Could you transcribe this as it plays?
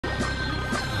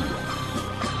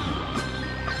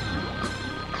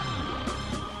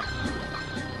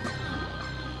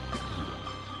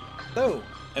Hello,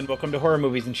 and welcome to Horror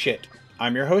Movies and Shit.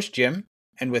 I'm your host, Jim,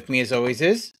 and with me as always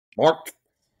is... Mark.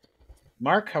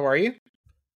 Mark, how are you?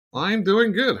 I'm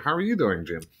doing good. How are you doing,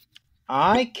 Jim?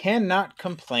 I cannot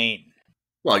complain.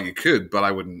 Well, you could, but I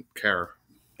wouldn't care.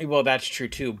 Well, that's true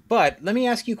too, but let me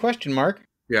ask you a question, Mark.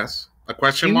 Yes? A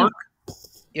question mark?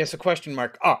 Yes, a question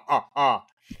mark.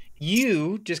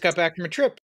 You just got back from a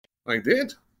trip. I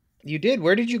did. You did?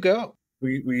 Where did you go?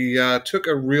 We took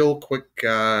a real quick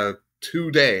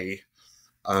 2-day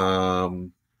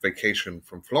vacation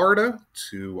from Florida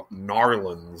to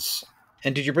Narlands.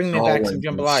 And did you bring me back some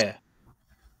jambalaya?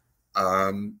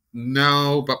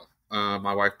 No, but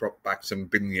my wife brought back some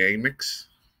beignet mix.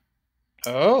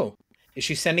 Oh, is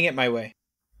she sending it my way?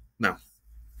 No.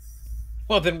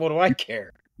 Well, then what do I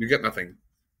care? You get nothing.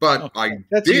 But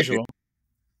that's did usual.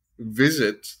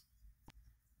 Visit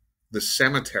the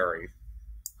cemetery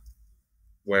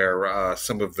where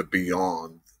some of the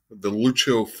Beyond, the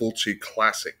Lucio Fulci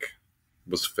classic,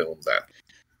 was filmed at.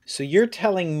 So you're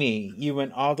telling me you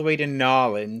went all the way to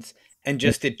Narlands and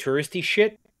just did touristy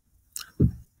shit?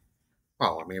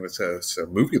 Well, I mean, it's a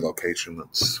movie location.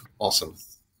 That's awesome.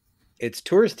 It's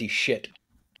touristy shit.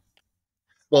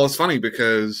 Well, it's funny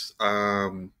because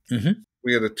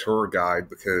we had a tour guide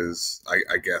because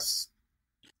I guess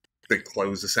they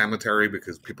closed the cemetery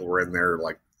because people were in there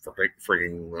like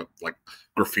frigging like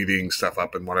graffitiing stuff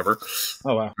up and whatever.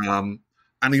 Oh, wow.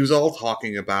 And he was all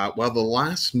talking about, well, the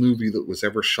last movie that was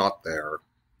ever shot there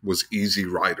was Easy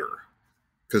Rider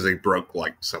because they broke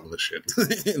like some of the shit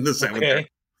in the cemetery. Okay.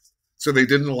 So they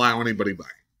didn't allow anybody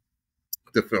back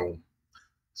to film.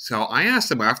 So I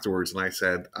asked him afterwards and I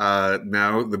said,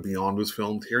 no, The Beyond was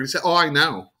filmed here. And he said, oh, I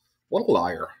know. What a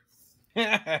liar.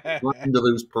 Working to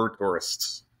those poor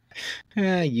tourists.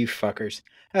 You fuckers.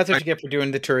 That's what you get for doing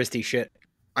the touristy shit.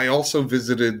 I also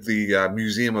visited the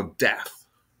Museum of Death.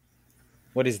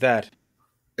 What is that?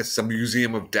 It's a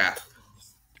museum of death.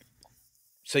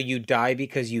 So you die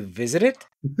because you visit it?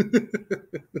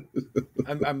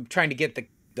 I'm trying to get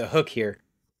the hook here.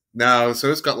 No, so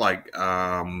it's got like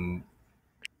some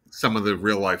of the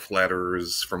real life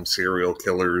letters from serial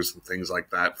killers and things like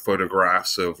that.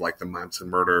 Photographs of like the Manson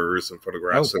murders and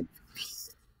photographs of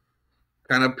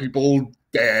kind of people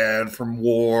dead from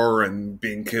war and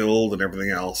being killed and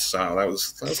everything else. So that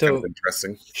was kind of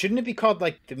interesting. Shouldn't it be called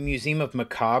like the Museum of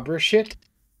Macabre shit?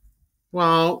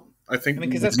 Well, I think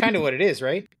because that's kind of what it is,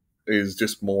 right? Is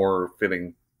just more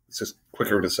fitting. It's just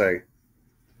quicker to say.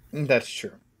 That's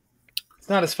true. It's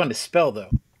not as fun to spell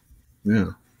though.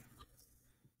 Yeah.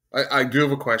 I do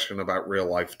have a question about real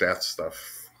life death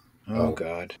stuff. Oh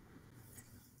God.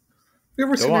 Have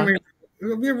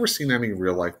you ever seen any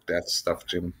real life death stuff,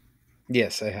 Jim?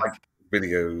 Yes, I have. Like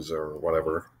videos or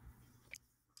whatever.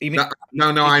 You mean,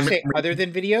 no. I mean, other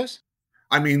than videos?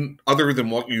 I mean, other than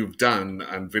what you've done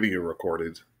and video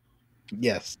recorded.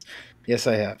 Yes,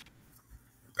 I have.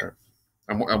 Okay.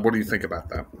 And what do you think about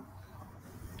that?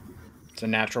 It's a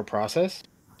natural process.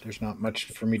 There's not much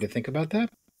for me to think about that.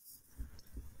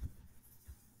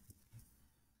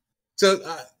 So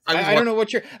I don't know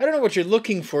what you're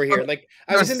looking for here. Like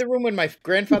I was in the room when my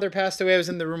grandfather passed away. I was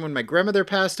in the room when my grandmother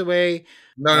passed away.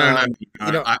 No.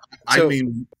 I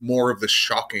mean more of the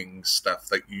shocking stuff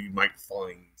that you might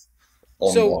find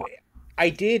online. So I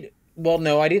did. Well,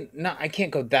 no, I didn't. No, I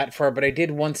can't go that far. But I did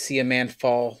once see a man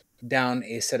fall down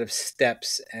a set of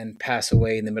steps and pass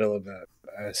away in the middle of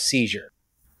a seizure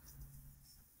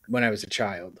when I was a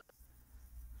child.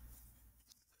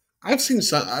 I've seen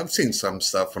some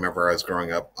stuff whenever I was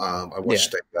growing up. I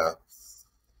watched a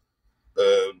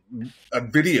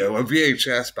video, a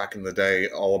VHS back in the day,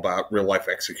 all about real life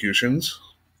executions.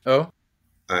 Oh,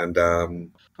 and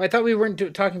I thought we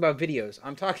weren't talking about videos.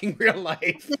 I'm talking real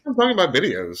life. I'm talking about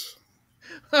videos.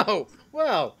 Oh,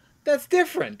 well, that's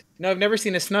different. No, I've never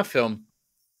seen a snuff film.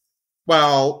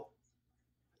 Well,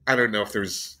 I don't know if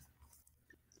there's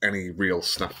any real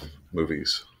snuff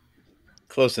movies.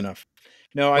 Close enough.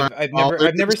 No, I've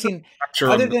never seen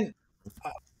other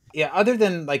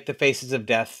than like the Faces of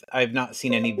Death. I've not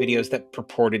seen any videos that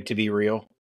purported to be real.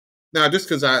 No, just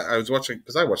because I was watching,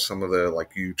 because I watched some of the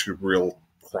like YouTube real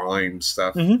crime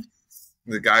stuff. Mm-hmm.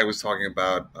 The guy was talking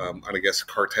about, I guess,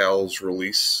 cartels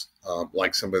release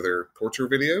like some of their torture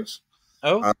videos.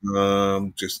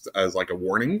 Oh, just as like a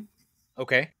warning.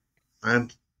 Okay.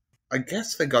 And I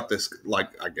guess they got this. Like,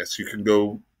 I guess you can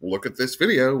go look at this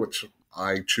video, which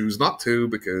I choose not to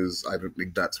because I don't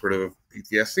need that sort of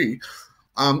PTSD.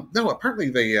 No, apparently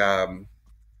they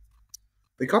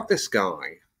got this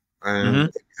guy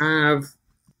and they have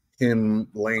him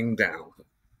laying down.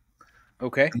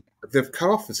 Okay. They've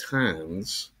cut off his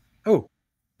hands. Oh.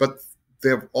 But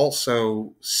they've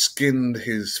also skinned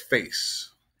his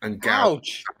face and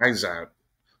gouged Ouch! his eyes out.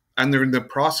 And they're in the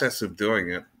process of doing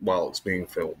it while it's being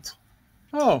filmed.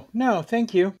 Oh, no,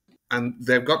 thank you. And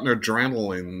they've got an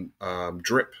adrenaline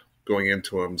drip going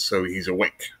into him so he's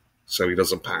awake, so he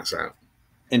doesn't pass out.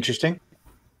 Interesting.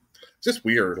 It's just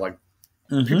weird. Like,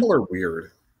 people are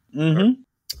weird. Mm-hmm.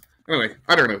 Anyway,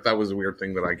 I don't know if that was a weird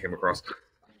thing that I came across.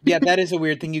 Yeah, that is a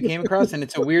weird thing you came across, and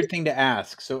it's a weird thing to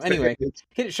ask. So anyway,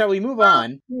 shall we move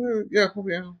on? Yeah.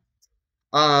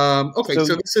 Okay,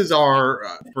 so this is our,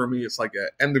 for me, it's like an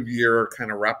end of year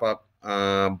kind of wrap up,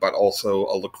 but also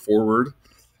a look forward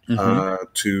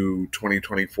to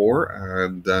 2024,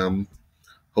 and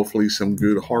hopefully some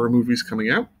good horror movies coming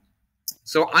out.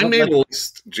 So I made a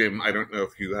list, Jim. I don't know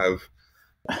if you have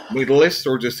made a list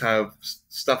or just have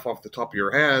stuff off the top of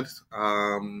your head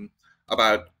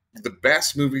about the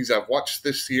best movies I've watched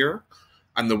this year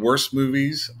and the worst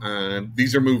movies. And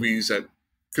these are movies that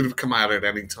could have come out at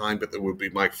any time, but that would be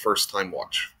my first time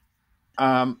watch.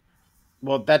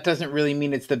 Well, that doesn't really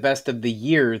mean it's the best of the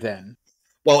year then.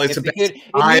 Well, it's no.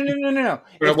 No.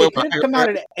 If it could have come out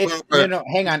at no,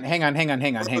 hang on. No.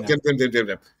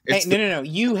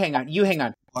 You hang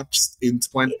on. Watched in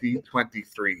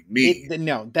 2023. Me.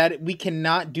 That we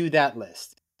cannot do that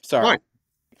list. Sorry. Why?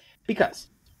 Because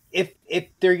if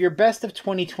they're your best of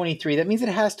 2023, that means it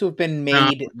has to have been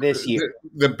made this year.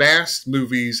 The best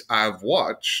movies I've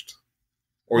watched,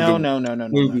 or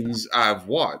movies I've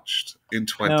watched in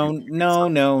 20. No.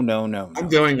 I'm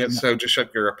doing it, so just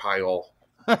shut your pie hole.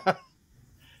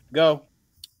 Go.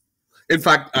 In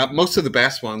fact, most of the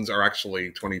best ones are actually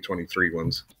 2023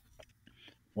 ones.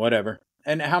 Whatever.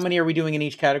 And how many are we doing in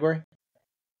each category?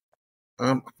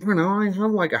 I don't know. I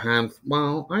have like a hand.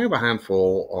 Well, I have a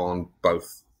handful on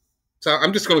both. So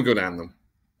I'm just going to go down them.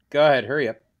 Go ahead. Hurry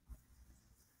up.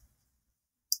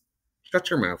 Shut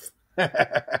your mouth.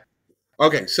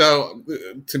 Okay, so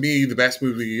to me, the best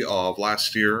movie of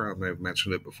last year, I may have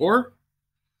mentioned it before,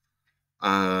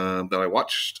 that I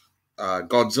watched,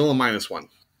 Godzilla -1.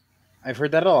 I've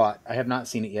heard that a lot. I have not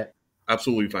seen it yet.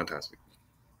 Absolutely fantastic.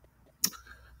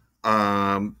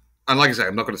 And like I said,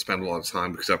 I'm not going to spend a lot of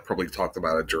time because I've probably talked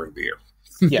about it during the year.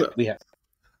 Yeah, we have.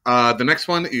 The next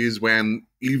one is When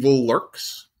Evil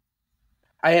Lurks.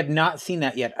 I have not seen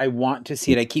that yet. I want to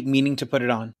see it. I keep meaning to put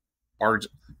it on.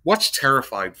 Watch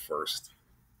Terrified first.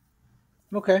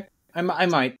 Okay. I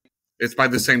might. It's by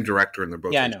the same director, and they're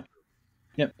both. Yeah, I know.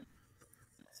 Yep.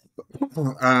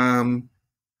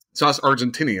 So that's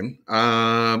Argentinian.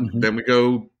 Then we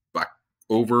go back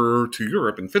over to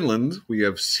Europe and Finland. We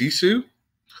have Sisu,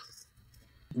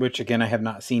 which again I have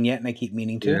not seen yet, and I keep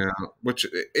meaning to. Yeah, which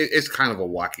it's kind of a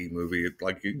wacky movie.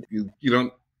 Like you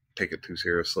don't take it too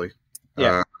seriously.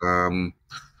 Yeah.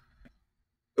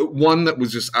 One that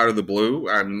was just out of the blue,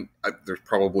 and there's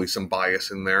probably some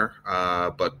bias in there.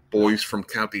 But Boys from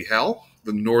County Hell,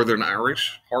 the Northern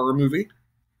Irish horror movie.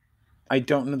 I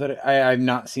don't know that I've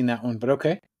not seen that one, but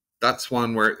okay. That's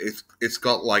one where it's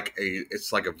got like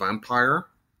it's like a vampire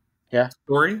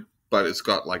story, but it's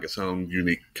got like its own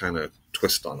unique kind of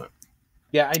twist on it.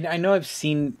 Yeah, I know I've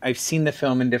seen the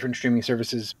film in different streaming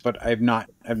services, but I've not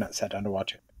sat down to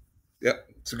watch it. Yeah,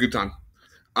 it's a good time.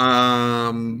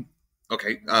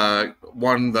 Okay,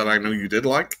 one that I know you did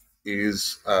like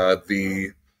is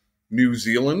the New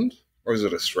Zealand, or is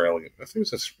it Australian? I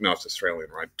think it's Australian,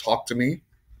 right? Talk to Me.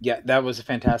 Yeah, that was a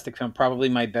fantastic film. Probably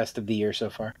my best of the year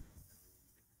so far.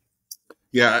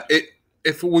 Yeah,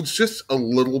 if it was just a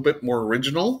little bit more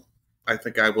original, I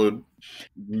think I would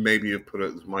maybe have put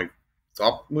it as my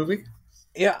top movie.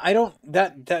 Yeah, I don't.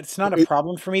 That's not a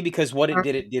problem for me because what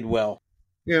it did well.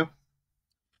 Yeah.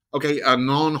 Okay, a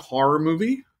non-horror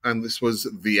movie, and this was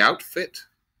The Outfit.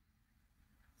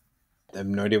 I have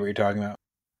no idea what you're talking about.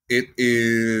 It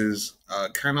is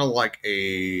kind of like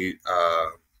a.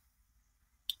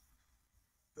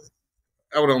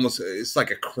 It's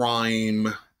like a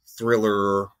crime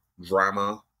thriller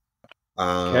drama.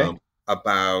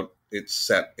 About it's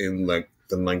set in like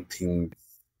the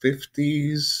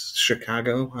 1950s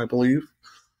Chicago, I believe,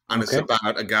 and it's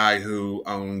about a guy who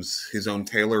owns his own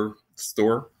tailor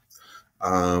store,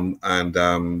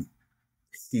 and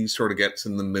he sort of gets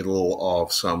in the middle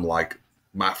of some like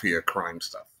mafia crime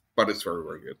stuff, but it's very,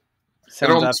 very good.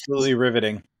 Sounds absolutely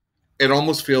riveting. It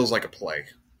almost feels like a play.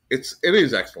 It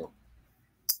is excellent.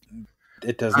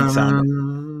 It doesn't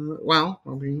sound well.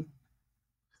 I mean,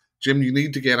 Jim, you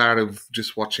need to get out of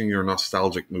just watching your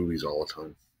nostalgic movies all the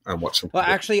time and watch some. Well,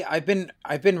 actually, I've been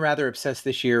rather obsessed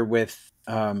this year with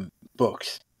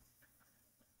books.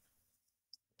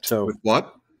 So with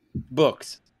what?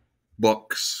 Books.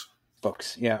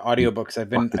 Books, yeah, audiobooks.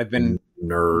 I've been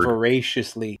Nerd.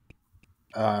 voraciously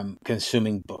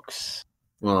consuming books.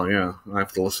 Well, yeah, I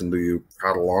have to listen to you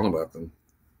prattle on about them.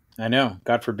 I know.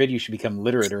 God forbid you should become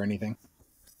literate or anything.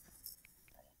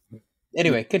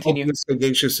 Anyway, continue. As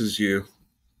sagacious as you.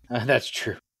 That's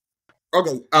true.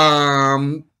 Okay.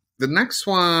 The next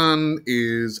one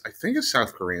is, I think, it's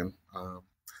South Korean,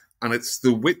 and it's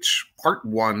The Witch Part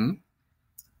 1.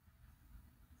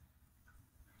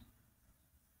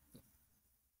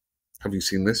 Have you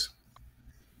seen this?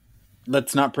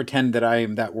 Let's not pretend that I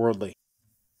am that worldly.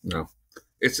 No.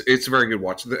 It's a very good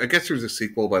watch. I guess there's a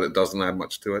sequel, but it doesn't add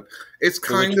much to it. It's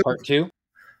kind of Part 2.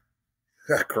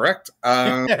 correct.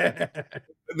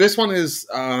 This one is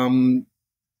kind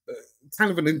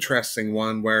of an interesting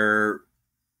one where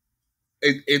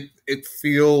it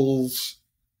feels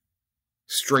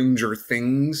Stranger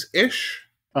Things ish.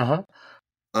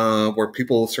 Where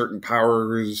people with certain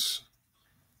powers,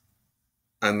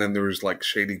 and then there's like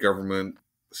shady government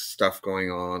stuff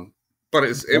going on. But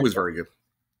it was very good.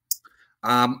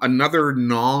 Another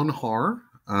non-horror,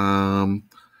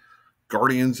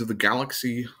 Guardians of the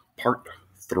Galaxy Part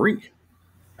 3.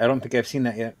 I don't think I've seen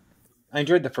that yet. I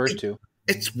enjoyed the first two.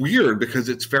 It's weird because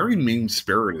it's very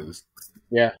mean-spirited.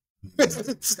 Yeah.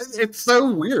 It's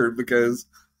so weird because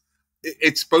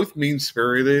it's both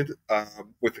mean-spirited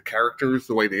with the characters,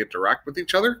 the way they interact with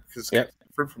each other, because it's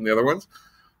different from the other ones.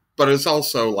 But it's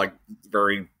also like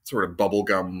very sort of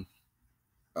bubblegum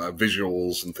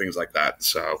visuals and things like that.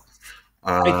 So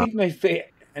I think my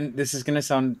favorite, and this is going to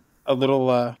sound a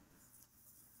little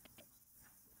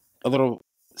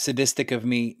sadistic of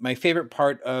me. My favorite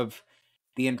part of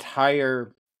the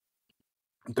entire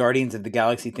Guardians of the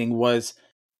Galaxy thing was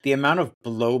the amount of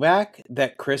blowback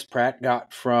that Chris Pratt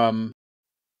got from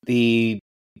the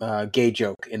gay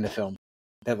joke in the film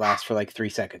that lasts for like 3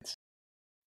 seconds.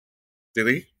 Did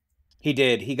he? He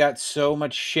did. He got so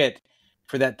much shit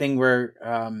for that thing where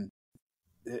I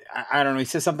don't know. He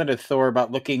says something to Thor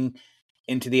about looking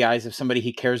into the eyes of somebody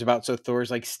he cares about. So Thor's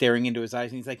like staring into his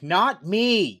eyes, and he's like, "Not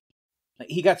me." Like,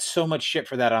 he got so much shit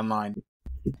for that online.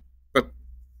 But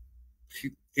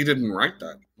he didn't write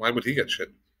that. Why would he get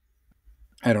shit?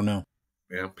 I don't know.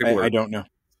 Yeah, I don't know.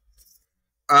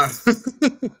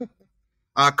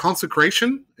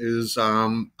 Consecration is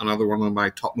another one of my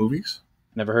top movies.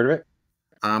 Never heard of it.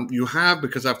 You have,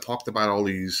 because I've talked about all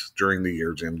these during the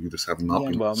year, Jim. You just have not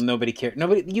been. Well, nobody cares.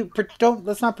 Nobody. Don't.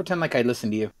 Let's not pretend like I listen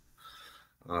to you.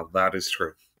 That is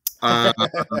true.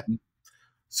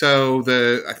 So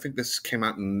I think this came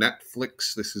out on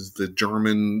Netflix. This is the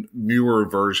German newer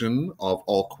version of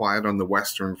All Quiet on the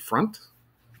Western Front,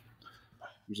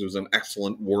 which was an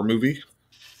excellent war movie.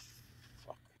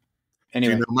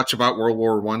 Anyway. Do you know much about World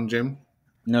War I, Jim?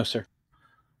 No, sir.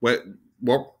 When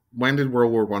did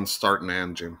World War I start and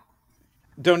end, Jim?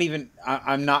 Don't even.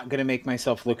 I'm not going to make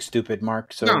myself look stupid,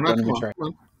 Mark. So don't even try.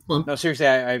 Come on. No, seriously,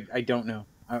 I don't know.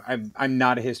 I'm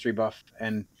not a history buff,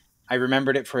 and I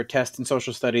remembered it for a test in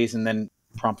social studies and then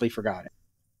promptly forgot it.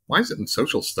 Why is it in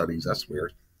social studies? That's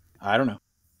weird. I don't know.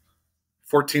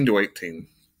 14 to 18.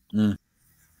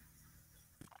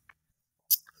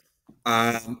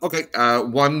 Okay.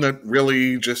 One that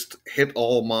really just hit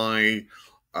all my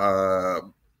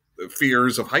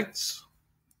fears of heights.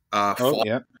 Fall.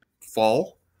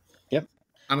 Yep.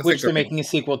 Which they're making a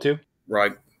sequel to.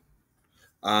 Right.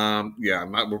 The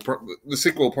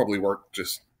sequel will probably work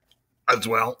just as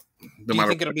well. Do you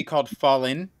think it'll be called Fall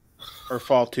In or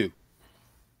Fall 2?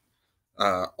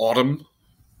 Autumn,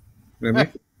 maybe.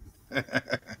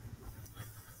 Okay,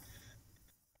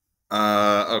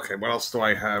 what else do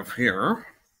I have here?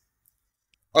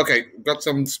 Okay, got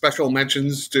some special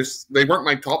mentions. They weren't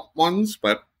my top ones,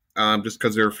 but just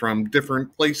because they're from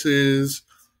different places,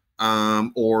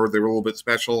 or they were a little bit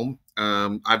special.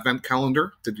 Advent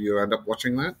Calendar. Did you end up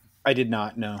watching that? I did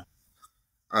not. No.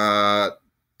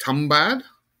 Tumbad,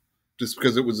 just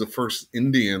because it was the first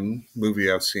Indian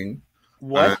movie I've seen.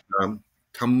 What?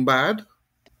 Tumbad.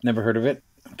 Never heard of it.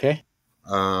 Okay.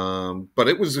 But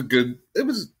it was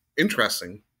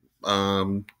interesting.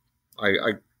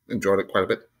 I enjoyed it quite a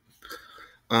bit.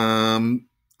 And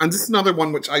this is another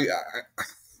one which I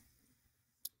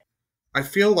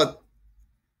feel that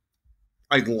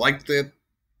I liked it,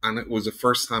 and it was the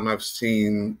first time I've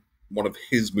seen one of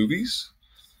his movies,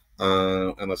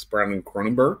 and it's Brandon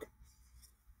Cronenberg.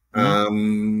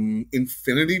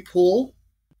 Infinity Pool,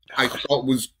 I thought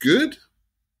was good,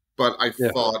 but I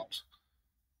thought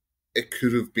it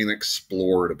could have been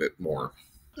explored a bit more.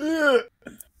 I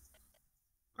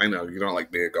know you don't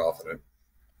like Mia Goth in it.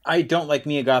 I don't like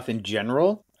Mia Goth in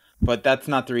general, but that's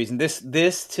not the reason.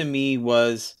 This to me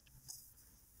was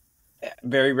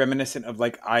very reminiscent of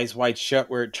like Eyes Wide Shut,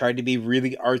 where it tried to be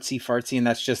really artsy fartsy, and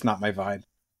that's just not my vibe.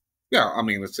 Yeah, I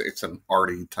mean it's an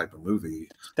arty type of movie,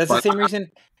 That's the but same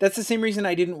reason. That's the same reason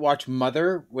I didn't watch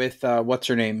Mother with what's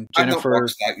her name, I've not Jennifer.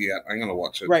 watched that yet. I'm gonna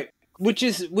watch it. Right, which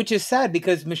is sad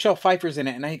because Michelle Pfeiffer's in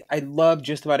it, and I love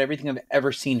just about everything I've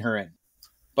ever seen her in.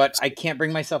 But I can't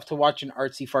bring myself to watch an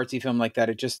artsy fartsy film like that.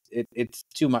 It's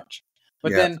too much.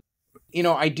 But Yeah. then,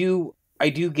 I do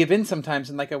give in sometimes,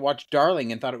 and like I watched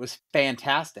Darling and thought it was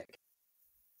fantastic.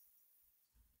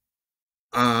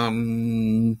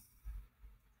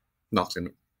 Not seen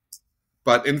it,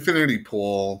 but Infinity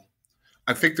Pool.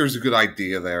 I think there's a good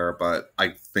idea there, but I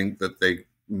think that they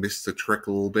missed the trick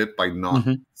a little bit by not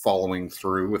following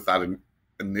through with that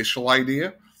initial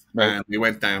idea, and they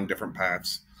went down different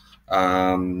paths. But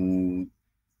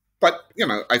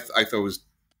I thought it was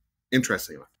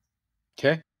interesting.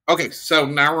 Okay. Okay, so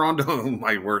now we're on to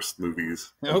my worst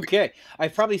movies. Okay,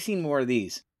 I've probably seen more of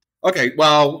these. Okay,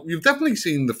 well, you've definitely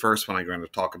seen the first one I'm going to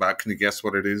talk about. Can you guess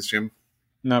what it is, Jim?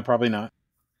 No, probably not.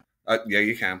 Yeah,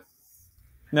 you can.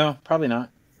 No, probably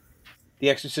not. The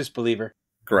Exorcist Believer.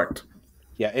 Correct.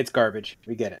 Yeah, it's garbage.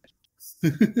 We get it.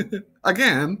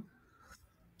 Again,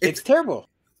 it's terrible.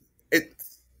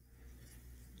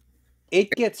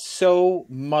 It gets so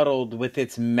muddled with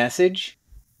its message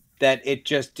that it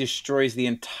just destroys the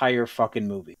entire fucking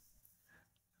movie.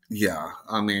 Yeah,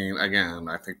 I mean, again,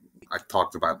 I think I've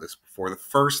talked about this before. The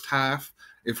first half,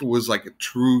 if it was like a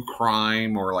true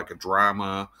crime or like a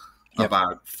drama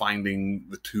about finding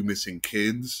the two missing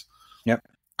kids,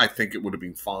 I think it would have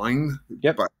been fine.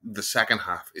 But the second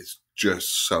half is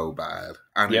just so bad.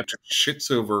 And it just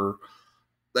shits over.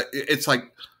 It's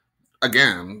like,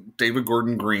 again, David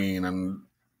Gordon Green and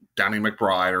Danny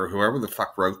McBride or whoever the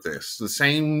fuck wrote this. The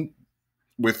same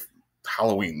with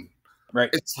Halloween.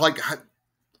 Right. It's like,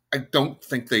 I don't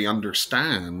think they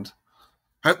understand.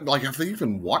 Have they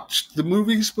even watched the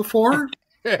movies before?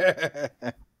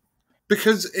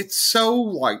 Because it's so,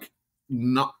 like,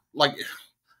 not, like,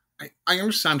 I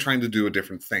understand trying to do a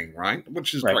different thing, right?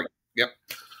 Which is great. Yep.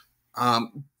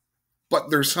 But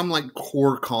there's some, like,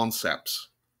 core concepts.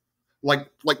 Like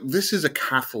this is a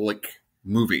Catholic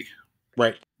movie.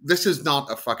 Right. This is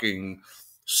not a fucking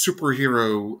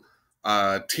superhero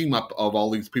team up of all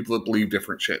these people that believe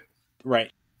different shit.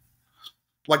 Right.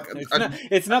 Like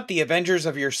it's not the Avengers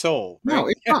of your soul. Right? No,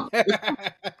 it's not.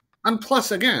 And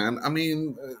plus, again, I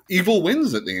mean, evil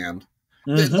wins at the end.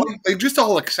 They just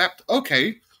all accept,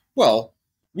 okay, well,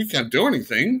 we can't do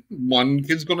anything. One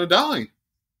kid's going to die.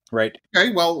 Right.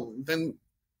 Okay, well, then,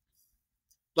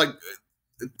 like,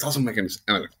 it doesn't make any sense.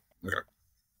 Anyway, okay.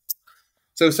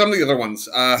 So some of the other ones.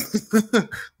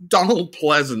 Donald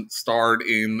Pleasant starred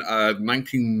in a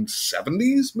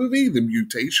 1970s movie, The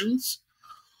Mutations,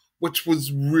 which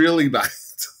was really bad.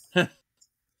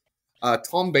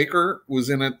 Tom Baker was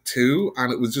in it too,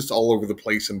 and it was just all over the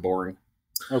place and boring.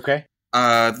 Okay.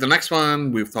 The next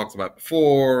one we've talked about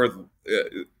before.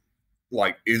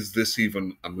 Like, is this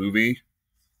even a movie?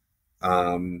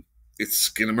 It's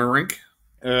Skinamarink.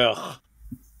 Ugh.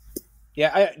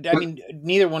 Yeah, I mean,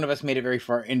 neither one of us made it very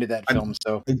far into that film,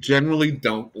 so I generally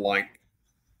don't like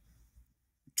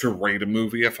to rate a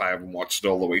movie if I haven't watched it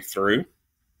all the way through.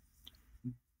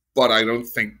 But I don't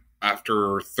think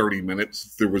after 30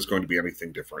 minutes there was going to be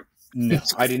anything different. No,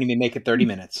 I didn't even make it 30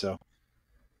 minutes, so.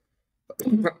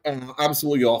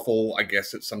 Absolutely awful. I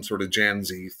guess it's some sort of Gen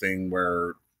Z thing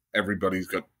where everybody's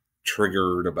got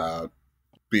triggered about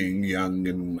being young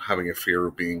and having a fear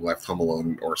of being left home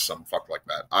alone or some fuck like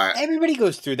that. Everybody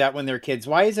goes through that when they're kids.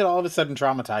 Why is it all of a sudden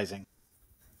traumatizing?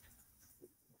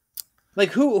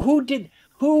 Like who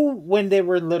when they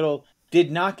were little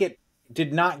did not get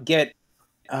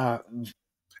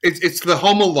it's the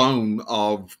Home Alone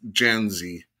of Gen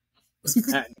Z.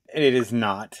 It is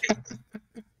not.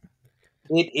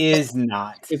 It is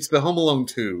not. It's the Home Alone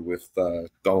 2 with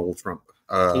Donald Trump.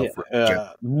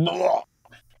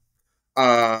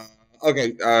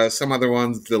 Okay, some other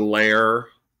ones. The Lair.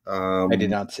 I did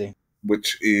not see.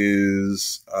 Which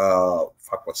is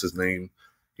what's his name?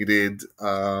 He did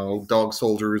Dog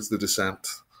Soldiers, The Descent.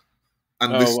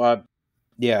 And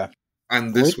yeah.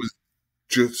 And this was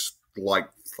just like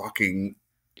fucking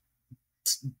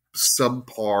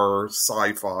subpar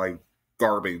sci-fi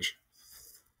garbage.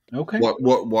 Okay.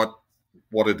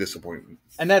 What a disappointment.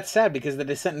 And that's sad because The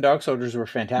Descent and Dog Soldiers were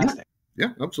fantastic.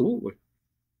 Yeah, absolutely.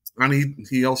 And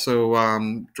he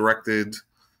also directed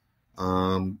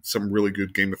some really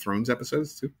good Game of Thrones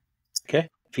episodes too. Okay,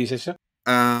 if you say so.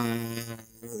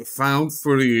 Found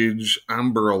footage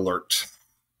Amber Alert.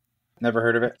 Never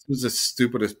heard of it. It was the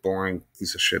stupidest, boring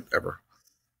piece of shit ever.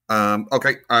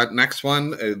 Okay, next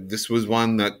one. This was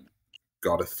one that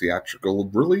got a theatrical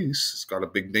release. It's got a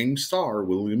big name star,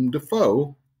 William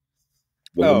Dafoe.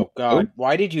 Oh God,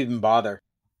 why did you even bother?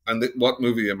 And what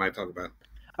movie am I talking about?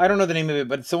 I don't know the name of it,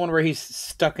 but it's the one where he's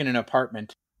stuck in an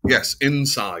apartment. Yes,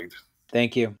 Inside.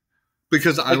 Thank you.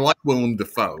 Because I like Willem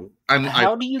Dafoe. And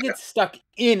how do you get stuck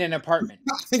in an apartment?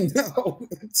 I know.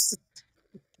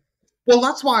 Well,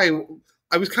 that's why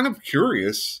I was kind of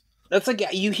curious. That's like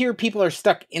you hear people are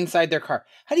stuck inside their car.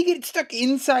 How do you get stuck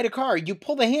inside a car? You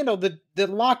pull the handle, the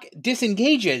lock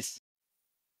disengages.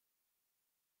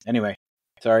 Anyway,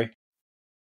 sorry.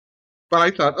 But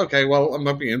I thought, okay, well, it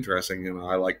might be interesting. You know,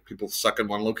 I like people stuck in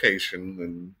one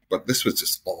location, but this was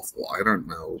just awful. I don't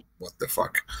know what the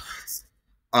fuck.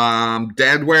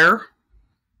 Deadware.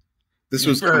 This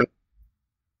was kind of,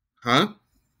 huh?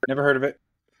 Never heard of it.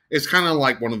 It's kind of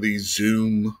like one of these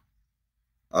Zoom,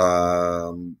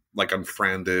 like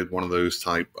Unfriended, one of those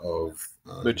type of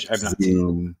which I've not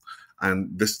seen. And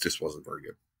this just wasn't very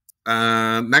good.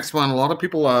 Next one, a lot of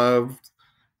people loved,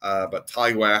 but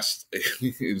Ty West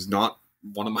is not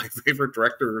one of my favorite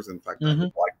directors. In fact, I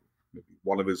like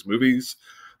one of his movies.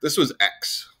 This was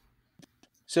X.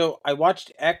 So I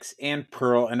watched X and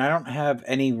Pearl, and I don't have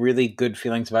any really good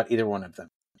feelings about either one of them.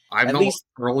 I've not watched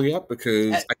Pearl yet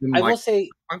because I didn't like. I will say,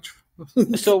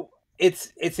 so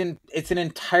it's an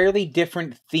entirely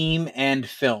different theme and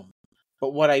film.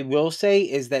 But what I will say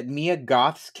is that Mia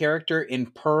Goth's character in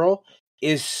Pearl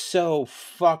is so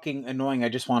fucking annoying. I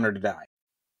just want her to die.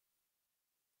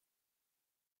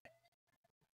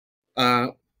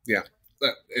 Yeah.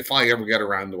 If I ever get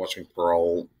around to watching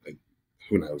Pearl,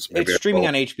 who knows? Maybe it's streaming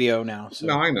on HBO now. So.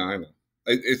 No, I know.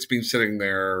 It's been sitting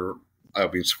there.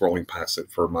 I've been scrolling past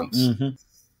it for months.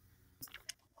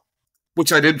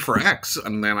 Which I did for X,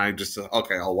 and then I just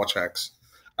okay, I'll watch X.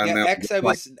 And yeah, then X, I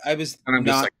was, and I'm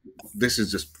just like, this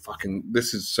is just fucking.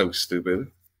 This is so stupid.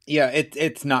 Yeah,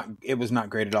 it's not. It was not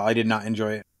great at all. I did not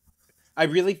enjoy it. I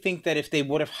really think that if they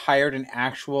would have hired an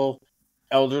actual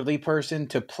elderly person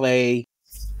to play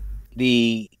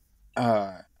the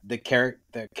character,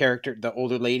 the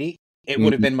older lady, it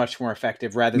would have been much more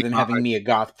effective rather than having Mia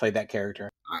Goth play that character.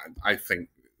 I think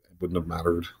it wouldn't have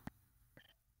mattered.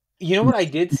 You know what I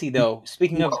did see though?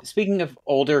 Speaking of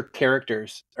older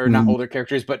characters, or not older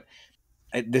characters, but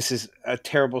this is a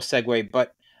terrible segue,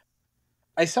 but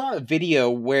I saw a video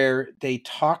where they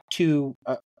talked to,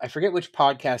 I forget which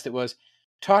podcast it was,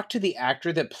 talked to the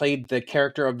actor that played the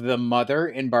character of the mother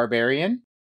in Barbarian.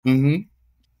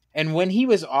 And when he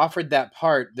was offered that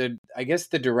part, I guess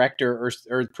the director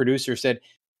or producer said,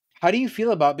 "How do you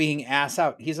feel about being ass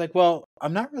out?" He's like, "Well,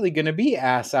 I'm not really going to be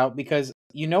ass out because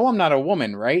I'm not a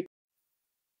woman, right?"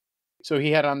 So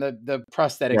he had on the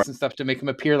prosthetics and stuff to make him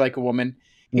appear like a woman.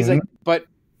 He's like, but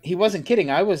he wasn't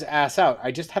kidding. I was ass out.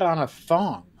 I just had on a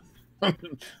thong.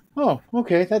 Oh,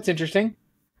 okay. That's interesting.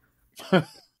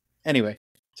 Anyway,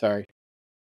 sorry.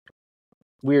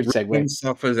 Weird segue.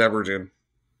 Stuff is ever, Jim.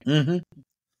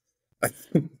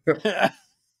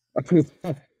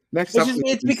 Next up,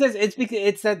 it's because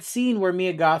it's that scene where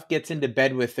Mia Goth gets into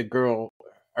bed with the girl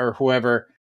or whoever,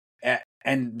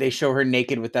 and they show her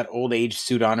naked with that old age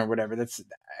suit on or whatever. It's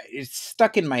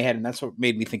stuck in my head, and that's what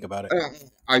made me think about it.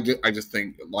 I just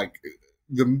think like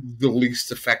the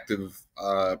least effective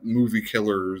movie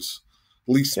killers,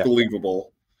 least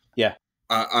believable. Yeah.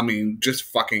 I mean, just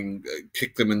fucking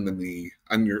kick them in the knee,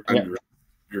 and you're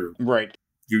right.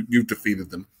 You've defeated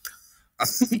them.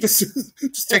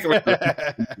 just take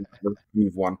a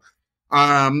move one.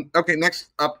 Okay, next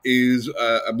up is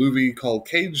a movie called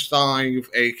Cage Dive,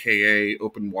 aka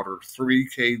Open Water 3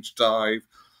 Cage Dive.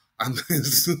 And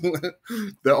this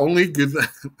the only good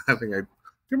I think do you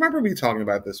remember me talking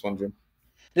about this one, Jim?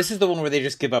 This is the one where they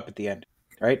just give up at the end,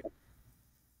 right?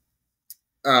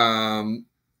 Well,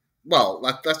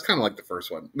 that's kind of like the first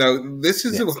one. No, this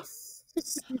is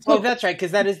oh, that's right,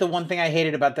 because that is the one thing I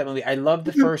hated about that movie. I love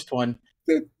the first one.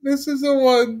 This is the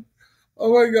one.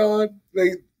 Oh my god,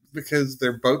 because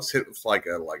their boats hit with like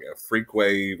a freak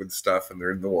wave and stuff, and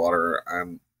they're in the water,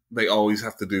 and they always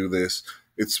have to do this.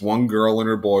 It's one girl and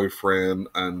her boyfriend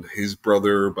and his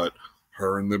brother, but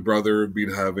her and the brother have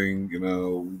been having,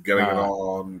 getting it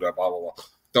on, blah, blah, blah.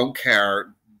 Don't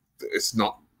care. It's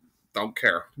not, don't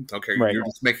care. Right. You're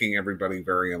just making everybody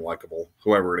very unlikable,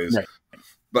 whoever it is. Right.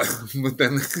 But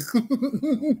then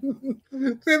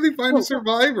they find a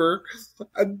survivor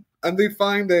and they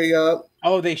find a...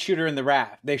 they shoot her in the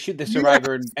raft. They shoot the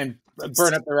survivor and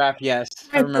burn up the raft. Yes,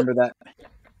 I remember that.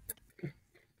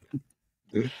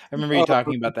 I remember you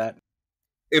talking about that.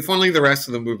 If only the rest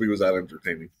of the movie was that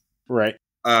entertaining. Right.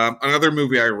 Another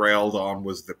movie I railed on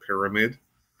was The Pyramid.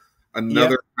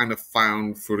 another kind of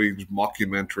found footage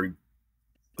mockumentary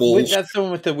bullshit. That's the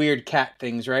one with the weird cat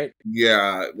things, right?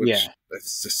 Yeah, which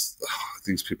it's just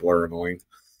these people are annoying.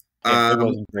 Yeah, it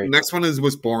wasn't great. Next one is the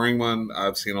most boring one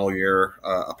I've seen all year,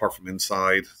 apart from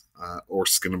Inside or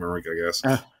Skinamarink, I guess.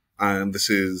 And this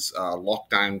is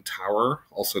Lockdown Tower,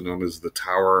 also known as The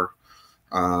Tower.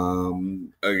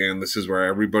 Again, this is where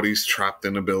everybody's trapped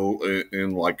in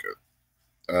like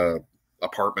a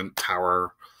apartment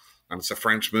tower, and it's a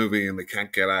French movie, and they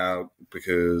can't get out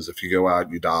because if you go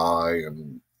out, you die,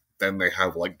 and then they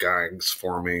have like gangs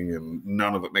forming, and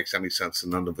none of it makes any sense,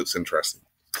 and none of it's interesting.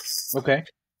 Okay.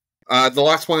 The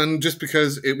last one, just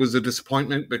because it was a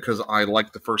disappointment, because I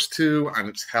liked the first two, and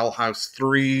it's Hell House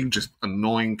 3, just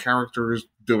annoying characters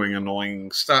doing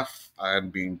annoying stuff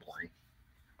and being boring.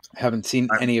 Haven't seen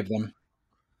any of them.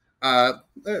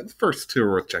 The first two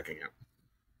are worth checking out.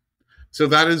 So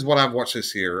that is what I've watched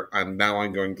this year, and now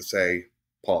I'm going to say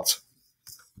pause.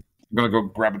 I'm going to go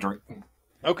grab a drink.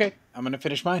 Okay, I'm going to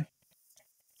finish mine.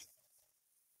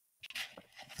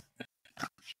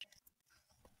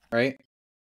 Right?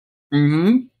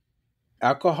 Mm-hmm.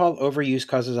 Alcohol overuse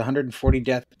causes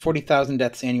 40,000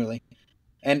 deaths annually.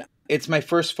 And it's my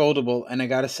first foldable, and I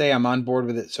got to say I'm on board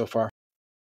with it so far.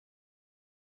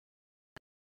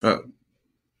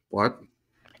 What?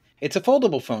 It's a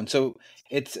foldable phone, so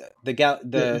it's the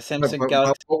Samsung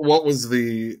Galaxy. What was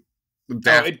the?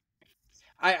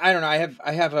 I don't know.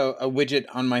 I have a widget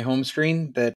on my home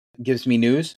screen that gives me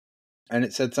news, and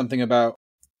it said something about.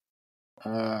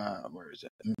 Where is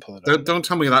it? Let me pull it up. Don't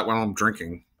tell me that while I'm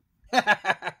drinking.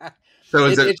 So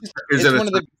is it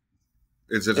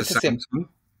a Samsung?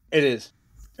 It is.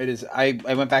 It is. I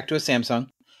went back to a Samsung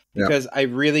because I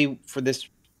really, for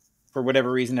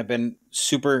whatever reason, have been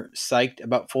super psyched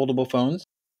about foldable phones.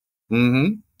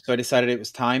 Mm-hmm. So I decided it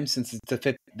was time, since it's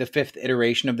the fifth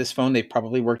iteration of this phone. They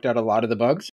probably worked out a lot of the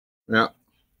bugs. Yeah.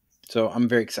 So I'm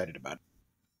very excited about it.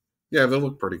 Yeah, they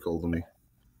look pretty cool to me.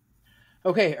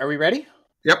 Okay, are we ready?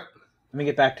 Yep. Let me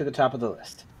get back to the top of the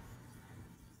list.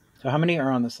 So how many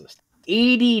are on this list?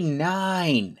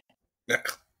 89. Yeah.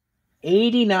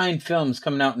 89 films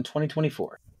coming out in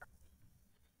 2024.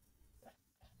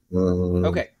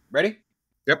 Okay, ready?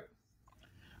 Yep.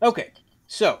 Okay,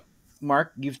 so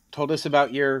Mark, you've told us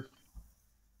about your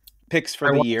picks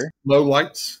for the year. Low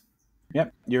lights.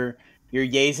 Yep, your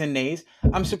yays and nays.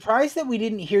 I'm surprised that we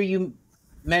didn't hear you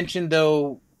mention,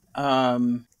 though,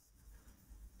 the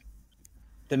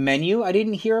Menu. I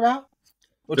didn't hear about,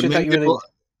 which I thought you really.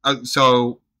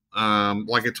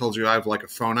 Like I told you, I have like a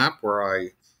phone app where I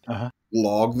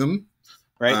log them.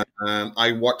 Right. And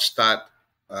I watched that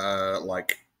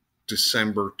like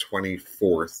December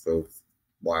 24th of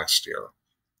last year.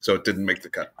 So it didn't make the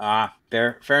cut.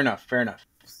 Fair enough. There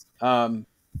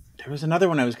was another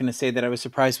one I was going to say that I was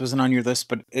surprised wasn't on your list,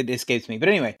 but it escapes me. But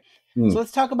anyway, so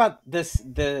let's talk about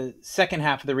the second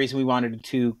half of the reason we wanted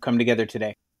to come together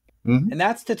today. Mm-hmm. And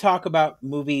that's to talk about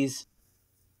movies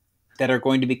that are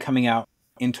going to be coming out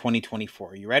in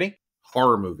 2024. You ready?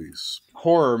 Horror movies.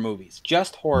 Horror movies.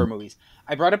 Just horror movies.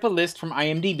 I brought up a list from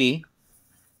IMDb.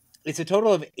 It's a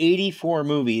total of 84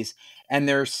 movies, and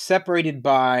they're separated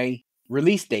by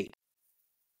release date.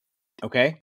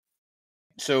 Okay?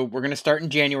 So we're going to start in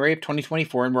January of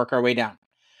 2024 and work our way down.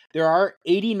 There are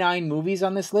 89 movies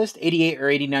on this list, 88 or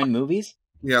 89 movies.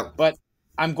 Yeah. But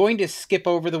I'm going to skip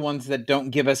over the ones that don't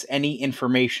give us any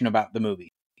information about the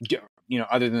movie,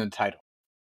 other than the title.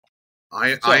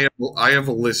 I have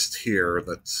a list here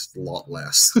that's a lot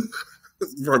less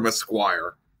from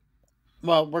Esquire.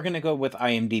 Well, we're going to go with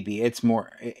IMDb.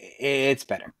 It's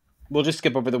better. We'll just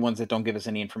skip over the ones that don't give us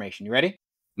any information. You ready?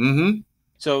 Mm-hmm.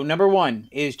 So number 1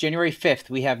 is January 5th.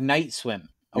 We have Night Swim.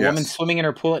 A woman swimming in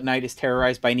her pool at night is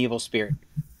terrorized by an evil spirit.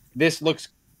 This looks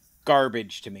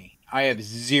garbage to me. I have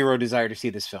zero desire to see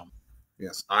this film.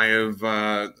 Yes, I have.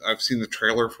 I've seen the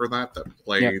trailer for that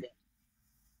played. Yep.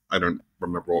 I don't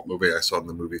remember what movie I saw in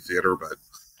the movie theater, but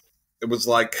it was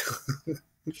like,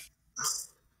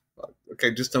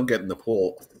 okay, just don't get in the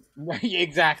pool. Right,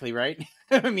 exactly, right?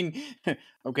 I mean,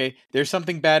 okay, there's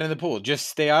something bad in the pool. Just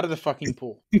stay out of the fucking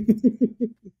pool.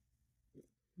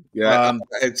 Yeah,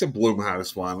 it's a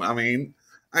Blumhouse one. I mean,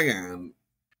 again,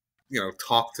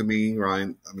 Talk to Me, right?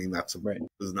 I mean,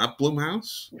 isn't that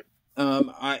Blumhouse?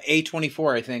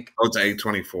 A24, I think. Oh, it's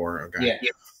A24. Okay. Yeah.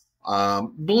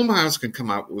 Blumhouse can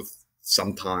come out with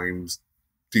sometimes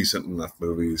decent enough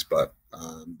movies, but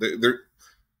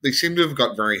they seem to have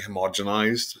got very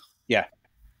homogenized. Yeah,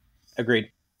 agreed.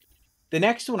 The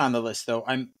next one on the list, though,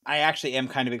 I actually am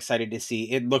kind of excited to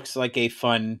see. It looks like a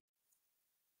fun,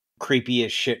 creepy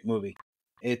as shit movie.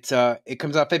 It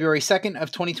comes out February 2nd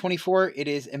of 2024. It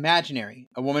is Imaginary.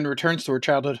 A woman returns to her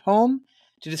childhood home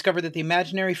to discover that the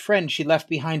imaginary friend she left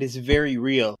behind is very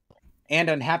real, and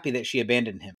unhappy that she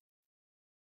abandoned him.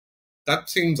 That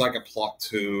seems like a plot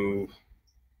to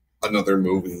another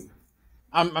movie.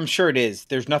 I'm sure it is.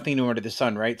 There's nothing new under the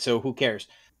sun, right? So who cares?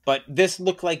 But this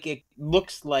looks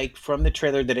like from the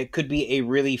trailer that it could be a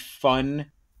really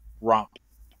fun romp.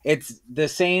 It's the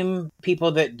same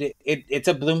people that it's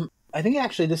a Bloom. I think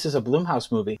actually this is a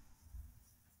Blumhouse movie.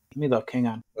 Let me look. Hang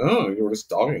on. Oh, you were just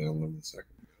dogging on them a second.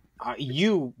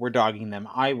 You were dogging them.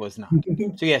 I was not.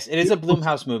 So yes, it is a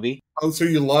Blumhouse movie. Oh, so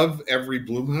you love every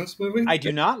Blumhouse movie? I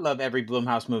do not love every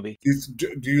Blumhouse movie.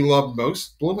 Do you love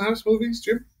most Blumhouse movies,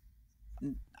 Jim?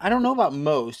 I don't know about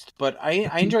most, but I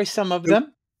enjoy some of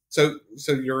them. So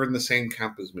you're in the same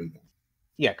camp as me then?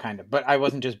 Yeah, kind of. But I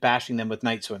wasn't just bashing them with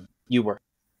Night Swim. You were.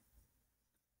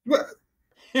 What?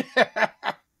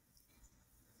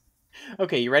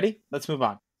 Okay, you ready? Let's move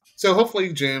on. So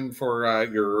hopefully, Jim, for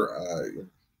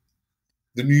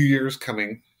the New Year's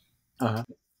coming,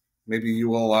 maybe you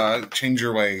will change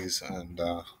your ways and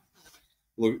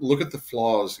look at the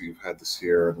flaws you've had this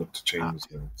year and look to change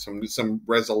them. Some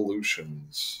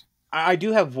resolutions. I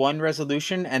do have one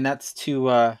resolution, and that's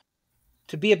to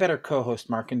be a better co-host,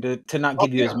 Mark, and to not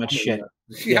give you as much shit.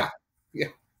 Yeah.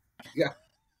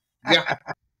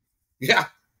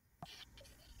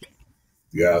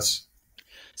 Yes.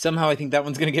 Somehow I think that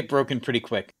one's going to get broken pretty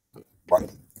quick.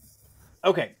 Right.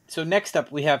 Okay, so next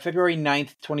up we have February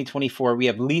 9th, 2024. We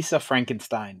have Lisa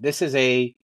Frankenstein. This is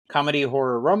a comedy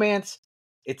horror romance.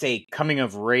 It's a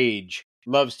coming-of-rage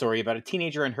love story about a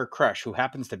teenager and her crush who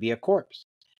happens to be a corpse.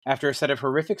 After a set of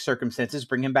horrific circumstances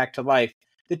bring him back to life,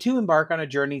 the two embark on a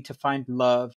journey to find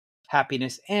love,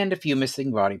 happiness, and a few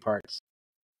missing body parts.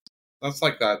 That's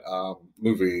like that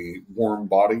movie Warm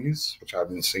Bodies, which I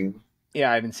haven't seen.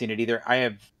 Yeah, I haven't seen it either.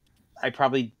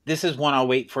 This is one I'll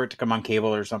wait for it to come on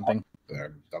cable or something. I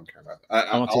don't care about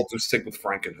that. I'll just stick with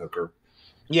Frankenhooker.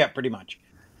 Yeah, pretty much.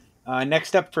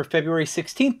 Next up for February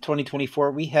 16th,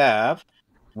 2024, we have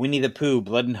Winnie the Pooh,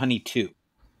 Blood and Honey 2.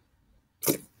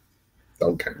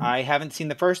 Okay. I haven't seen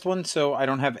the first one, so I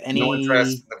don't have any... No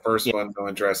interest in the first one, no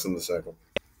interest in the second.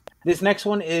 This next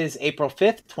one is April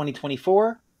 5th,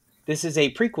 2024. This is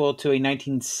a prequel to a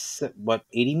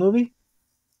 1980 movie.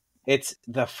 It's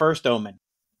The First Omen.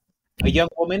 A young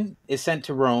woman is sent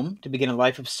to Rome to begin a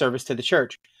life of service to the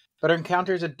church, but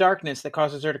encounters a darkness that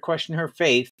causes her to question her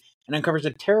faith and uncovers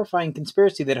a terrifying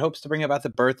conspiracy that hopes to bring about the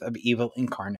birth of evil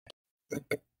incarnate.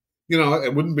 You know,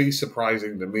 it wouldn't be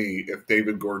surprising to me if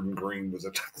David Gordon Green was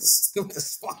attached to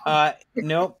this one.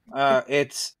 No,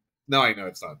 it's... No, I know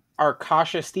it's not.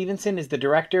 Arkasha Stevenson is the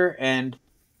director, and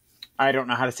I don't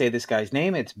know how to say this guy's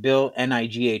name. It's Bill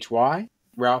Nighy,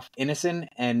 Ralph Ineson,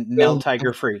 and Nell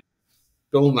Tiger Free.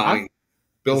 Bill Nighy.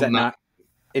 Bill Nighy.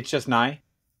 It's just Nighy?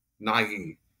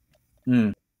 Nighy.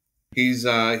 Hmm. He's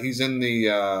in the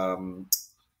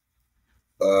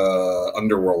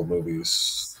Underworld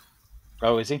movies.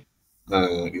 Oh, is he? Yeah.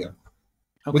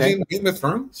 Okay. Was he in Game of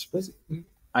Thrones? Was he?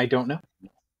 I don't know.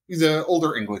 He's an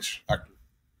older English actor.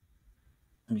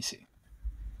 Let me see.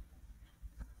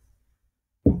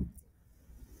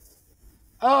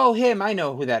 Oh, him. I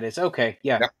know who that is. Okay.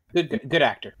 Yeah. Good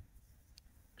actor.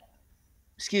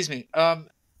 Excuse me.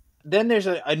 Then there's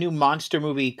a new monster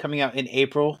movie coming out in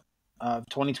April of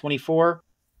 2024,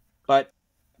 but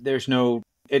there's no...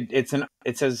 It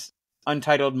says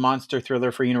untitled monster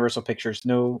thriller for Universal Pictures.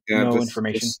 No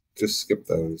information. Just skip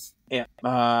those. Yeah.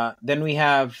 Then we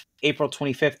have April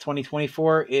 25th,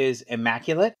 2024 is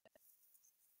Immaculate.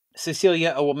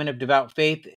 Cecilia, a woman of devout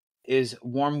faith, is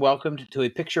warm welcomed to a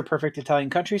picture-perfect Italian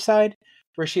countryside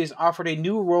where she is offered a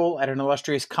new role at an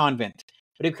illustrious convent.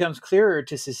 But it becomes clearer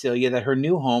to Cecilia that her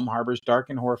new home harbors dark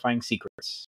and horrifying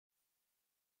secrets.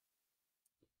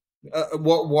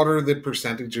 What are the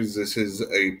percentages this is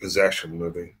a possession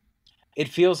movie? It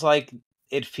feels like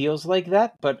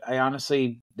that, but I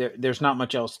honestly there's not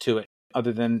much else to it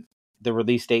other than the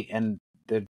release date and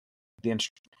the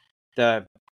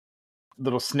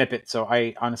little snippet. So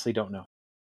I honestly don't know.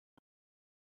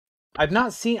 I've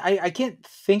not seen. I can't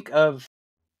think of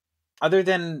other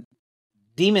than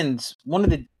Demons. One of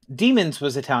the Demons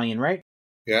was Italian, right?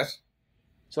 Yes.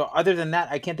 So other than that,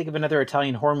 I can't think of another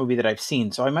Italian horror movie that I've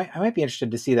seen. So I might be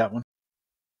interested to see that one.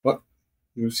 What?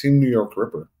 You've seen New York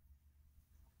Ripper?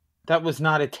 That was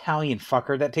not Italian,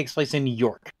 fucker. That takes place in New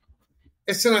York.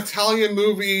 It's an Italian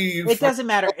movie. It doesn't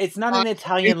matter. It's not an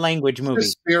Italian language movie.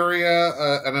 Suspiria,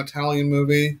 an Italian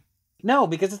movie? No,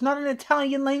 because it's not an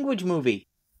Italian language movie.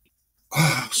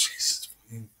 Oh, Jesus.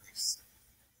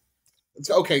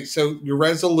 Okay, so your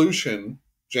resolution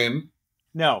Jim.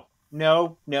 No.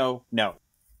 No. No. No.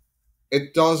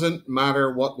 It doesn't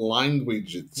matter what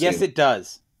language it's Yes, in. it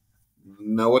does.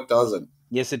 No, it doesn't.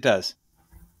 Yes, it does.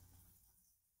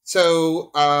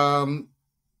 So,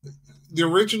 the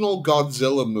original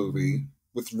Godzilla movie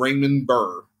with Raymond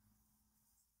Burr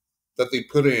that they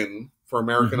put in for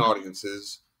American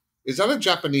audiences, is that a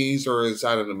Japanese or is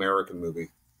that an American movie?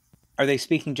 Are they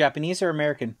speaking Japanese or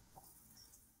American?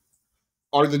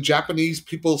 Are the Japanese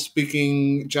people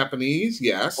speaking Japanese?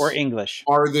 Yes. Or English?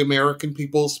 Are the American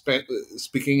people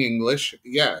speaking English?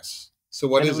 Yes. So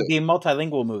what Then is it would be a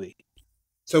multilingual movie.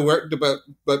 So where?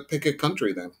 But pick a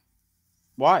country then,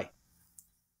 Why?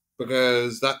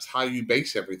 because that's how you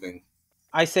base everything.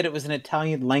 I said it was an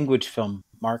Italian language film,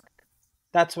 Mark.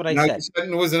 That's what I No, said. you said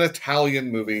it was an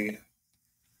Italian movie.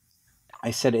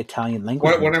 I said Italian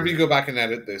language. Whenever you go back and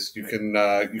edit this, you can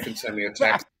send me a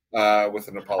text with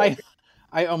an apology.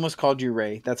 I almost called you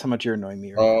Ray. That's how much you're annoying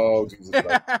me. Right Oh, Jesus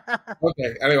Christ.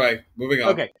 Okay, anyway, moving on.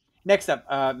 Okay, next up,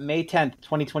 May 10th,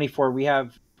 2024, we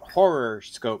have Horror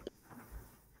Scope.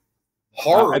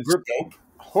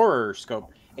 Horror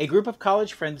Scope. A group of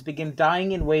college friends begin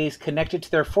dying in ways connected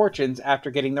to their fortunes after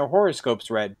getting their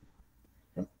horoscopes read.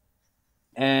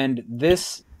 And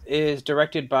this is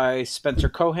directed by Spencer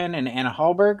Cohen and Anna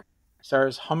Hallberg.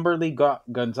 Stars Humberly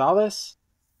Gonzalez,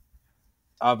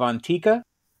 Avantika,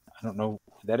 I don't know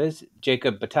who that is,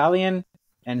 Jacob Battalion,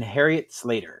 and Harriet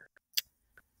Slater.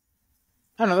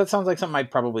 I don't know, that sounds like something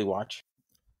I'd probably watch.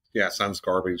 Yeah, sounds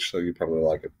garbage, so you probably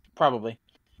like it. Probably.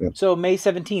 Yeah. So May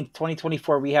 17th,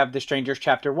 2024, we have The Strangers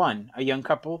Chapter 1. A young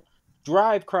couple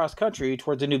drive cross-country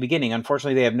towards a new beginning.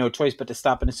 Unfortunately, they have no choice but to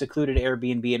stop in a secluded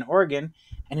Airbnb in Oregon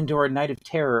and endure a night of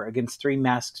terror against 3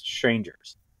 masked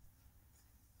strangers.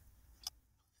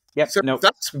 Yep, so nope.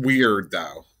 That's weird,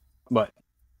 though. What?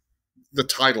 The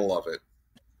title of it.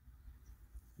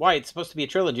 Why? It's supposed to be a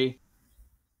trilogy.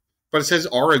 But it says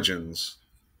Origins.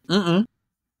 Mm-mm.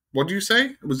 What do you say?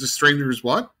 It was The Strangers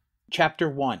what? Chapter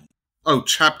 1. Oh,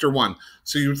 Chapter 1.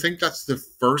 So you would think that's the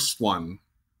first one.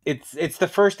 It's the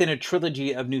first in a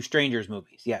trilogy of New Strangers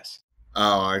movies, yes.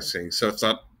 Oh, I see. So it's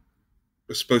not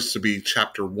it's supposed to be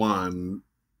Chapter 1,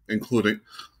 including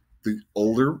the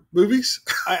older movies?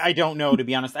 I don't know, to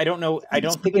be honest. I don't know. I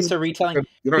don't think it's a retelling.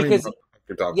 You don't because, even know what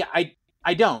you're talking. Yeah,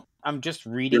 I don't. I'm just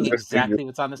reading exactly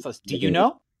what's on this list. Do you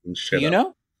know? Do you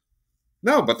know?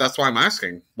 No, but that's why I'm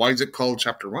asking. Why is it called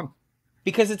Chapter 1?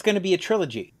 Because it's going to be a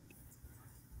trilogy.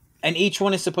 And each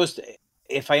one is supposed to,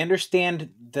 if I understand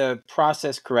the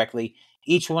process correctly,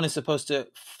 each one is supposed to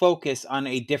focus on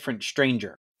a different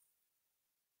stranger.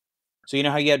 So you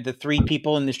know how you had the 3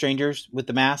 people in The Strangers with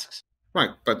the masks? Right,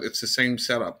 but it's the same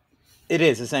setup. It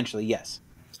is, essentially, yes.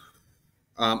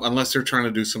 Unless they're trying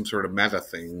to do some sort of meta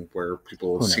thing where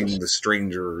people have seen The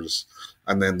Strangers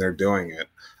and then they're doing it.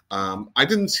 I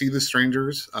didn't see The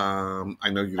Strangers.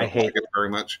 I know you don't like it very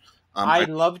much. I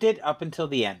loved it up until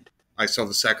the end. I saw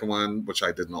the second one, which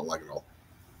I did not like at all.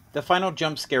 The final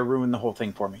jump scare ruined the whole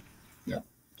thing for me. Yeah,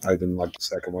 I didn't like the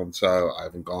second one, so I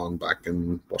haven't gone back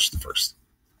and watched the first.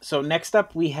 So next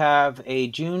up, we have a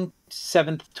June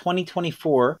 7th,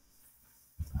 2024,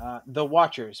 The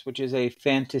Watchers, which is a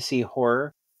fantasy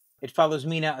horror. It follows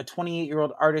Mina, a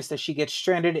 28-year-old artist, as she gets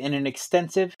stranded in an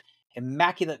extensive,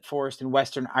 immaculate forest in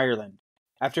Western Ireland.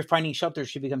 After finding shelter,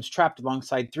 she becomes trapped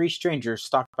alongside 3 strangers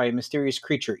stalked by a mysterious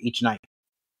creature each night.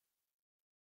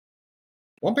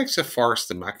 What makes a forest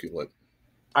immaculate?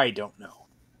 I don't know.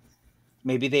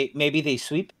 Maybe they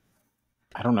sweep?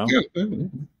 I don't know. Yeah.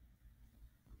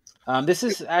 This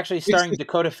is actually starring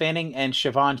Dakota Fanning and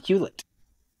Siobhan Hewlett.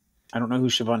 I don't know who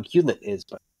Siobhan Hewlett is,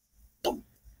 but...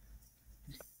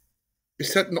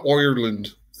 Is that in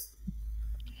Ireland?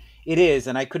 It is,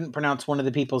 and I couldn't pronounce one of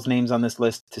the people's names on this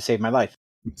list to save my life.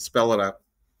 Spell it out.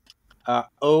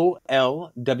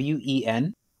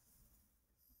 Olwen.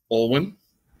 Olwen?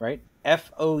 Right?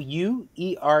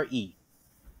 Foure.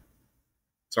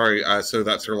 Sorry, so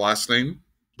that's her last name?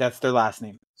 That's their last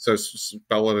name. So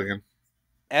spell it again.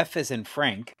 F as in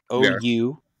Frank.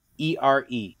 Oure.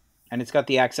 And it's got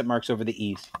the accent marks over the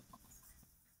E's.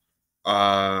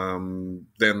 Then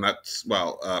that's,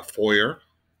 Foyer.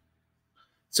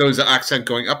 So is the accent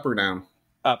going up or down?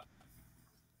 Up.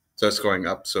 So it's going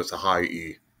up, so it's a high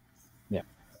E. Yeah.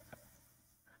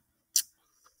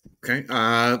 Okay.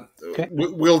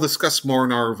 We'll discuss more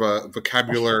in our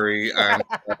vocabulary and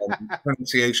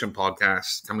pronunciation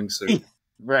podcast coming soon.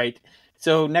 Right.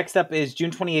 So next up is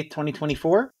June 28th,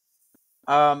 2024.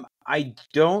 I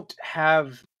don't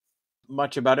have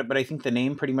much about it, but I think the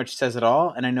name pretty much says it all.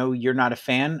 And I know you're not a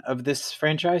fan of this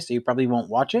franchise, so you probably won't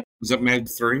watch it. Is it Meg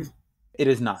 3? It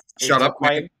is not. Shut up,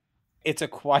 Meg. It's a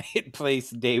Quiet Place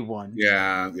Day One.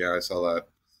 Yeah, yeah, I saw that.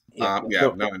 Yeah. Yeah,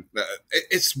 So, no,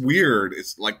 it's weird.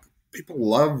 It's like people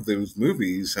love those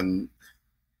movies, and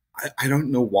I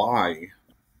don't know why.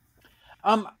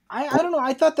 I don't know.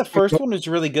 I thought the first one was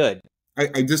really good.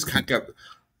 I just can't get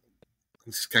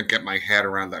my head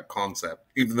around that concept.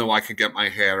 Even though I can get my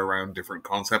head around different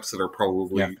concepts that are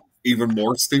probably even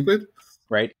more stupid.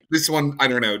 Right. This one, I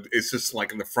don't know. It's just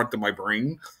like in the front of my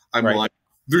brain. I'm Right. like,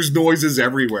 there's noises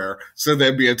everywhere, so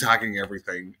they'd be attacking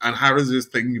everything. And how does this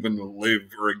thing even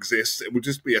live or exist? It would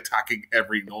just be attacking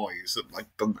every noise. And like,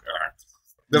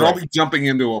 they'd all be jumping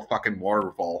into a fucking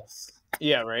waterfall.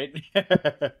 Yeah, right.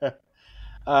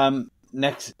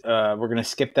 Next, we're gonna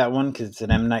skip that one because it's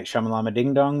an M. Night Shyamalan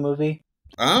Ding Dong movie.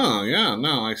 Oh yeah,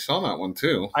 no, I saw that one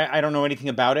too. I don't know anything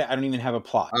about it. I don't even have a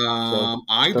plot.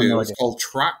 I do. It's called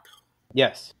Trap.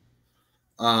 Yes.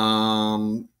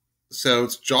 So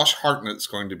it's Josh Hartnett's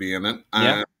going to be in it.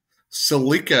 Yeah.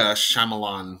 Salika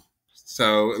Shyamalan.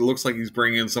 So it looks like he's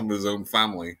bringing in some of his own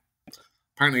family.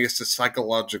 Apparently, it's a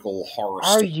psychological horror.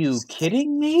 Are you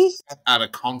kidding me? At a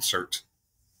concert.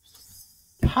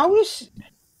 How is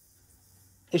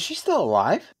she still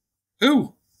alive?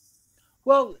 Who?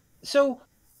 Well, so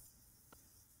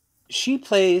she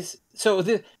plays. So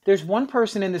there's one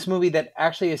person in this movie that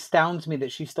actually astounds me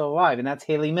that she's still alive, and that's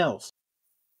Hayley Mills.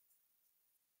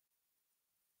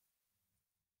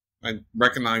 I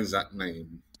recognize that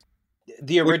name.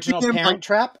 The original Parent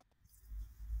Trap?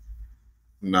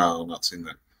 No, not seen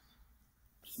that.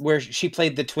 Where she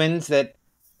played the twins that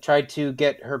tried to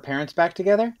get her parents back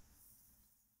together?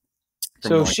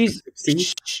 So she's...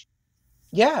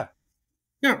 Yeah.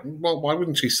 Yeah, well, why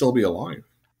wouldn't she still be alive?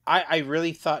 I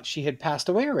really thought she had passed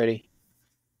away already.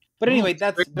 But anyway,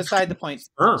 that's beside the point.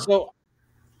 So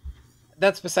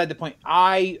that's beside the point.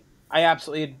 I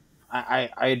absolutely... I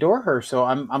adore her, so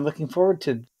I'm looking forward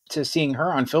to seeing her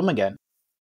on film again.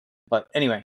 But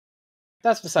anyway,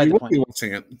 that's beside the point. You will be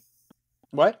watching it.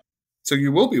 What? So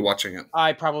you will be watching it?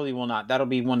 I probably will not. That'll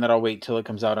be one that I'll wait till it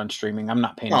comes out on streaming. I'm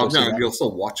not paying. Oh no, you'll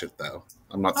still watch it though.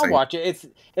 I'm not saying I'll watch it.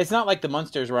 It's not like The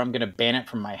Munsters where I'm going to ban it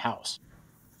from my house.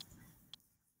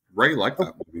 Ray liked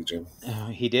that movie, Jim.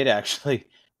 He did actually.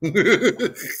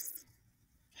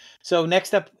 So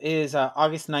next up is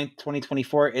August 9th,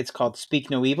 2024. It's called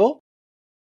Speak No Evil.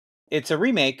 It's a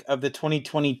remake of the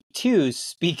 2022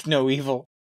 Speak No Evil.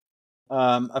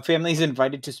 A family is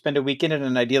invited to spend a weekend in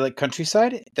an idyllic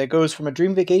countryside that goes from a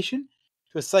dream vacation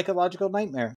to a psychological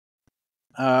nightmare.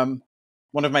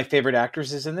 One of my favorite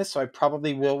actors is in this, so I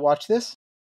probably will watch this.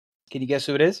 Can you guess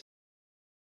who it is?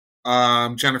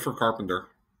 Jennifer Carpenter.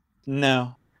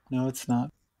 No, it's not.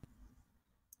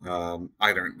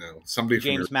 I don't know. Somebody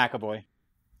James McAvoy.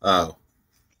 Oh.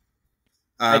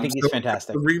 I think he's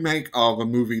fantastic. The remake of a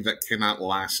movie that came out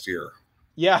last year.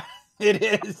 Yeah, it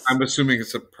is. I'm assuming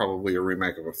it's probably a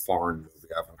remake of a foreign movie.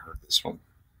 I haven't heard this one.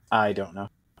 I don't know.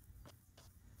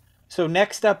 So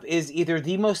next up is either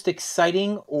the most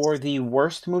exciting or the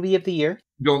worst movie of the year.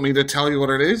 You want me to tell you what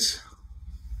it is?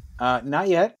 Not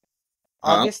yet.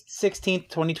 August 16th,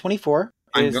 2024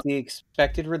 is the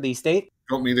expected release date.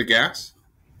 You want me to guess?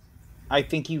 I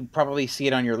think you probably see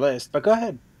it on your list, but go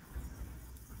ahead.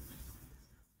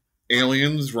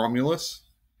 Aliens Romulus?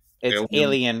 It's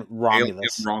Alien Romulus.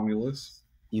 Alien Romulus.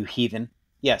 You heathen.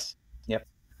 Yes. Yep.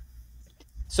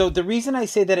 So the reason I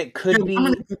say that it could be... How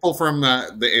many people from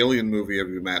the Alien movie have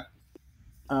you met?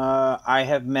 I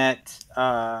have met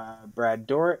Brad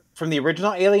Dourif from the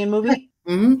original Alien movie.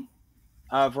 Mm-hmm.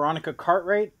 Veronica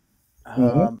Cartwright.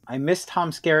 I missed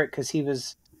Tom Skerritt because he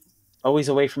was always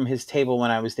away from his table when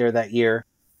I was there that year.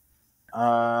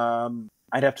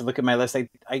 I'd have to look at my list. The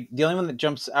only one that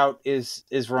jumps out is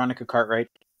Veronica Cartwright.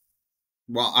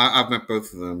 Well, I've met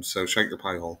both of them, so shake your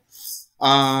pie hole.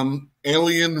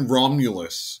 Alien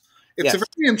Romulus. It's a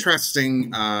very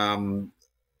interesting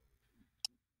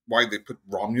why they put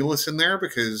Romulus in there,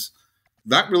 because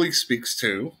that really speaks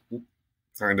to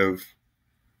kind of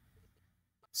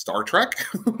Star Trek,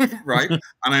 right? And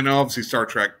I know obviously Star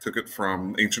Trek took it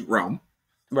from ancient Rome,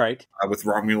 right? With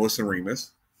Romulus and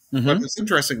Remus. Mm-hmm. But it's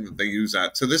interesting that they use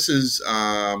that. So this is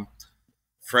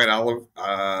Fred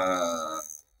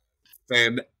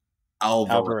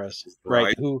Alvarez,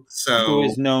 right? Who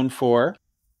is known for?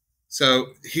 So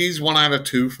he's 1 out of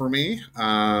 2 for me.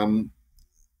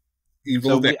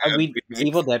 Evil Dead,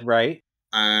 Evil Dead, right?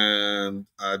 And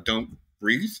Don't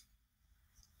Breathe.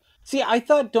 See, I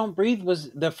thought Don't Breathe was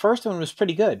the first one was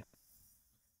pretty good.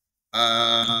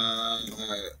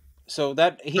 So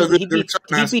that he'd be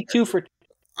 2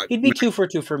 for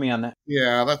 2 for me on that.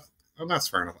 Yeah, that's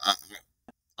fair enough.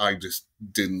 I just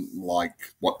didn't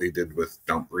like what they did with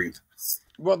Don't Breathe.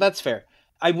 Well, that's fair.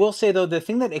 I will say though, the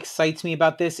thing that excites me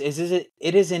about this is it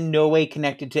is in no way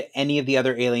connected to any of the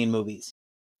other Alien movies.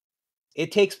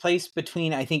 It takes place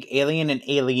between, I think, Alien and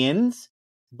Aliens,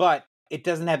 but it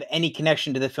doesn't have any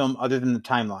connection to the film other than the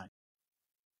timeline.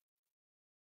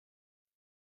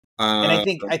 And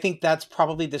Uh, I think that's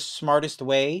probably the smartest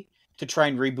way to try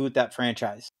and reboot that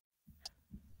franchise.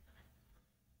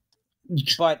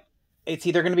 But it's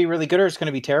either going to be really good or it's going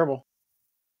to be terrible.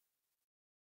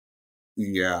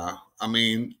 yeah, I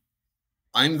mean,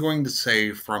 I'm going to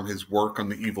say from his work on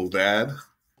The Evil Dead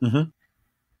Mm-hmm.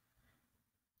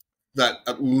 that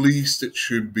at least it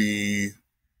should be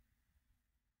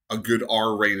a good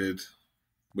R-rated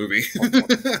movie.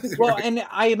 Well, and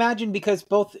I imagine because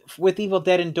both with Evil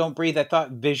Dead and Don't Breathe, I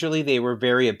thought visually they were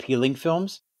very appealing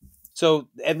films. So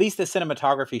at least the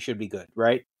cinematography should be good,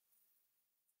 right?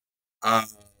 uh,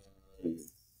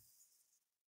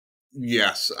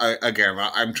 yes,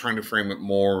 I'm trying to frame it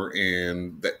more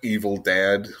in the Evil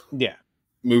Dead Yeah,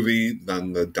 movie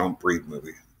than the Don't Breathe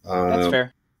movie. that's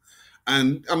fair.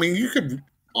 And I mean, you could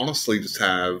honestly just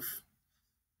have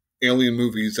alien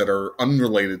movies that are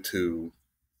unrelated to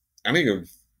any of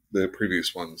the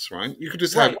previous ones, right? You could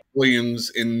just have Right.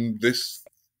 aliens in this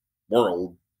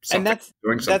world, And doing that's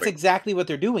something. exactly what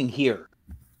they're doing here.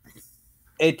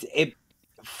 It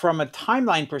from a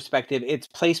timeline perspective, it's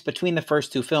placed between the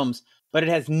first two films, but it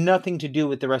has nothing to do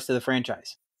with the rest of the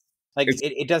franchise. Like It's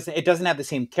it doesn't have the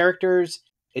same characters.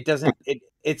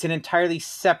 It's an entirely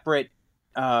separate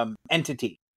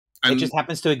entity. It and just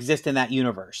happens to exist in that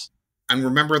universe. and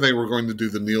remember they were going to do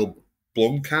the Neil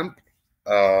Blomkamp.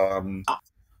 Um,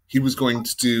 he was going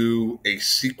to do a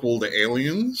sequel to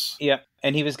Aliens. Yeah,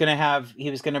 and he was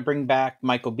gonna bring back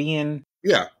Michael Biehn.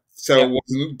 Yeah, so Yep. it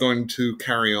wasn't going to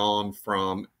carry on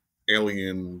from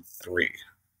Alien 3.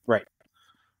 Right.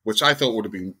 Which I thought would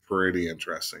have been pretty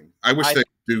interesting. I wish they'd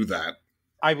do that.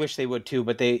 I wish they would too,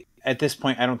 but they at this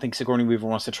point I don't think Sigourney Weaver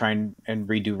wants to try and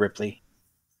redo Ripley.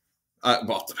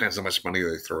 Well, it depends how much money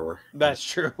they throw her. That's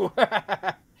true.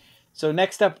 So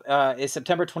next up is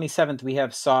September 27th. We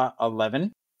have Saw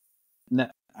 11. No,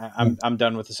 I'm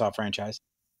done with the Saw franchise.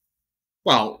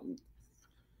 Well,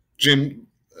 Jim,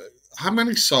 how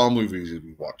many Saw movies have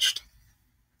you watched?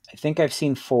 I think I've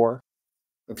seen 4.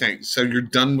 Okay, so you're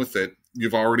done with it.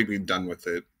 You've already been done with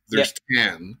it. There's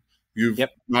 10. You've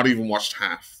not even watched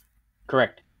half.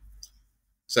 Correct.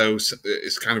 So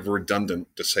it's kind of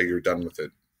redundant to say you're done with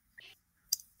it.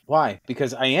 Why?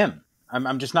 Because I am.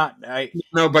 I'm just not.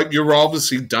 No, but you're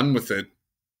obviously done with it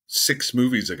 6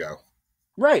 movies ago.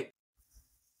 Right.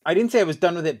 I didn't say I was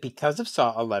done with it because of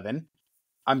Saw 11.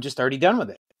 I'm just already done with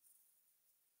it.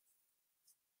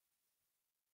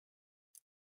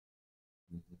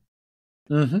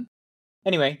 Mm-hmm.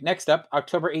 Anyway, next up,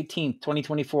 October 18th,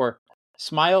 2024,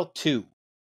 Smile 2.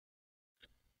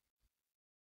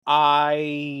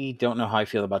 I don't know how I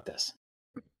feel about this.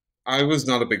 I was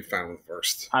not a big fan of the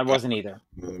first. I wasn't either.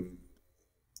 They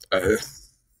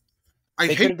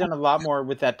could have done a lot more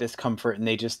with that discomfort, and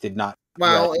they just did not.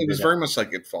 Well, it was very much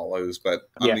like It Follows, but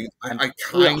I mean,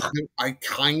 I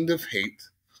kind of hate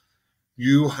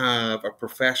you have a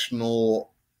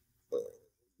professional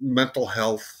mental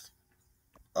health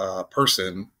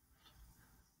person,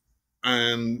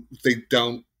 and they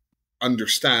don't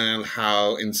understand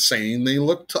how insane they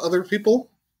look to other people.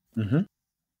 Mm-hmm.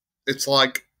 It's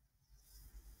like,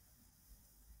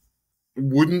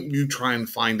 wouldn't you try and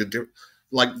find a different?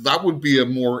 Like, that would be a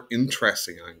more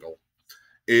interesting angle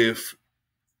if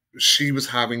she was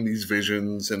having these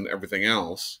visions and everything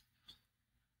else,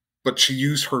 but she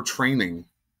used her training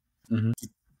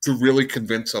to really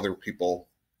convince other people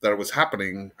that it was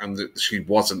happening and that she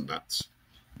wasn't nuts.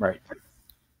 Right.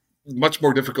 Much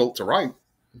more difficult to write.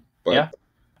 But yeah,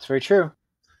 it's very true.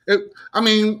 I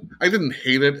mean, I didn't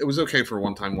hate it. It was okay for a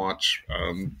one-time watch.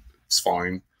 It's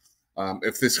fine.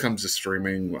 If this comes to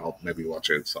streaming, well, maybe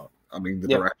watch it. So, I mean, the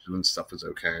direction and stuff is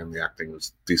okay, and the acting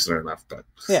was decent enough. But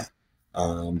yeah.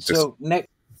 So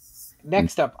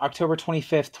next up, October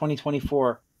 25th,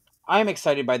 2024. I'm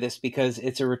excited by this because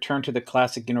it's a return to the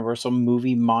classic Universal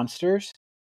movie monsters.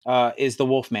 Is the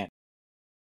Wolfman.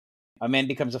 A man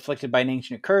becomes afflicted by an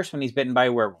ancient curse when he's bitten by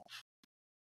a werewolf.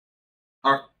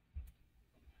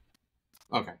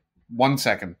 Okay, 1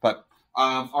 second. But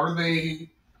are they?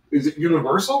 Is it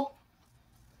Universal?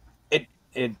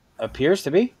 It appears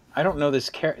to be. I don't know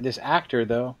this actor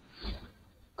though.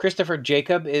 Christopher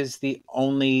Jacob is the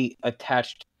only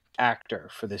attached actor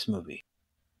for this movie.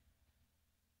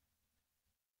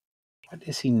 What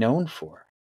is he known for?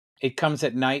 It Comes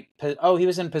at Night. Oh, he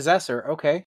was in Possessor.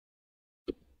 Okay.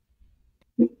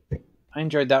 I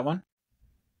enjoyed that one.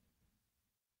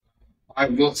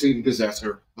 I've not seen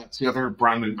Possessor. That's the other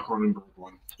Brandon Cronenberg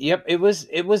one. Yep, it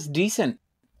was decent.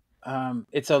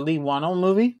 It's a Lee Wannell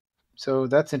movie, so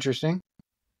that's interesting.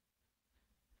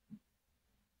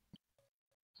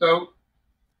 So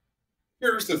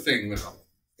here's the thing, though.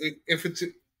 If it's,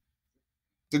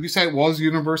 did you say it was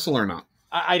Universal or not?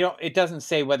 I don't. It doesn't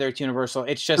say whether it's Universal.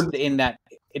 It's just in that.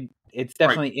 It's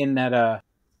definitely in that.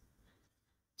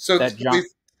 So that genre.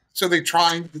 they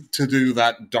tried to do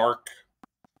that dark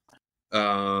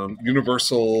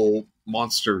Universal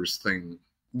monsters thing,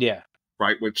 Yeah.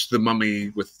 right? Which The Mummy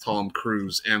with Tom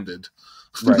Cruise ended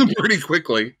Right. pretty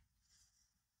quickly.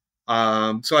 So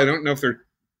I don't know if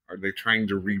are they trying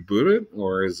to reboot it,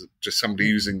 or is it just somebody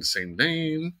using the same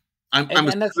name? I'm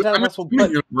also.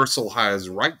 assuming Universal has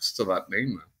rights to that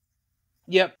name. Then.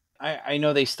 Yep. I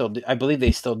know they still do. I believe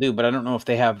they still do, but I don't know if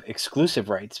they have exclusive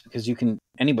rights because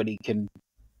anybody can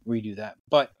redo that.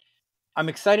 But I'm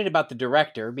excited about the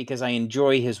director because I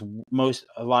enjoy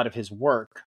a lot of his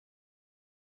work.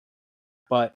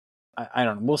 But I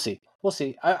don't know. We'll see. We'll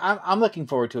see. I'm looking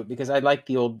forward to it because I like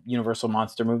the old Universal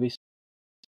monster movies.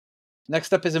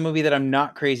 Next up is a movie that I'm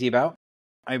not crazy about.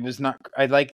 I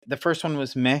like the first one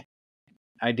was meh.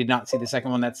 I did not see the second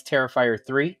one. That's Terrifier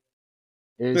 3.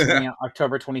 It is coming out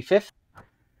October 25th,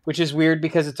 which is weird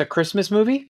because it's a Christmas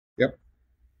movie. Yep.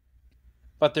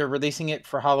 But they're releasing it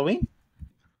for Halloween.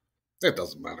 It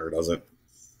doesn't matter, does it?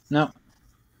 No.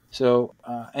 So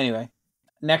anyway,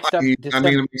 next up. I mean,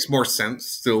 it makes more sense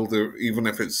still to, even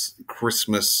if it's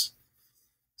Christmas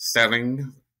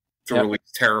setting, to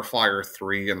release Terrifier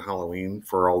 3 and Halloween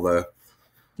for all the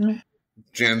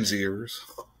Gen Zers.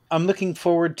 I'm looking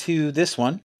forward to this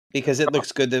one because it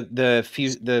looks good.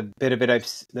 The bit of it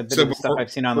stuff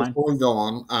I've seen online. Before we go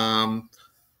on,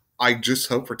 I just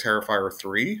hope for Terrifier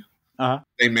 3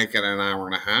 they make it an hour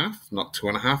and a half, not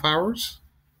 2.5 hours,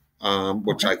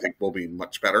 which I think will be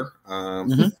much better.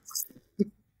 So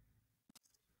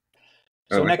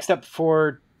next up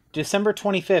for December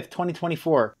 25th,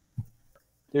 2024,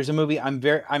 there's a movie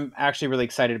I'm actually really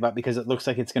excited about because it looks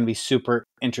like it's going to be super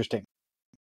interesting.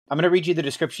 I'm going to read you the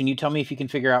description. You tell me if you can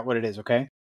figure out what it is, okay?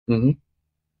 Mm-hmm.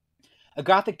 A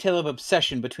gothic tale of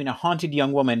obsession between a haunted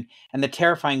young woman and the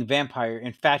terrifying vampire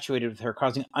infatuated with her,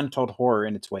 causing untold horror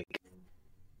in its wake.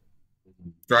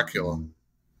 Dracula.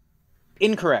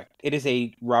 Incorrect. It is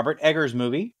a Robert Eggers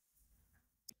movie.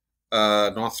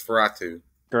 Nosferatu.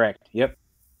 Correct. Yep.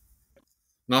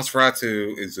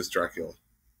 Nosferatu is just Dracula.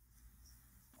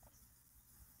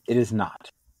 It is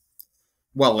not.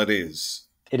 Well, it is.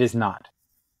 It is not.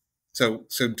 So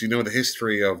do you know the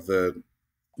history of the...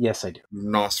 Yes, I do.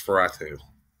 Nosferatu?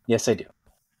 Yes, I do.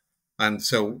 And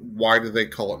so why do they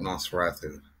call it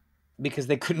Nosferatu? Because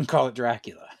they couldn't call it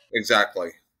Dracula.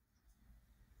 Exactly.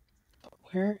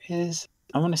 Where is...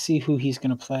 I want to see who he's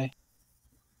going to play.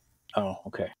 Oh,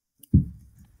 okay.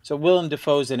 So Willem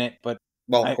Dafoe's in it, but...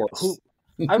 Well, of course.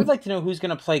 I would like to know who's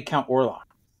going to play Count Orlok.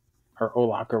 Or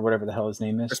Olok, or whatever the hell his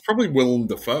name is. It's probably Willem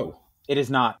Dafoe. It is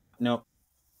not. Nope.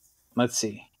 Let's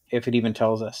see if it even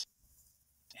tells us.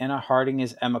 Anna Harding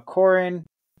is Emma Corrin.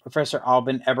 Professor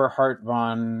Alban Eberhard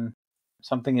von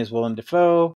something is Willem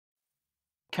Dafoe.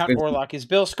 Count Orlok is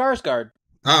Bill Skarsgård.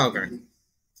 Oh, okay.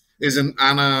 Isn't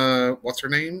Anna, what's her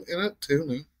name, in it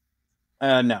too?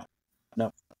 No.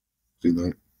 No. Do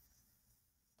that.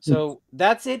 So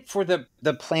that's it for the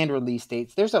planned release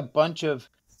dates. There's a bunch of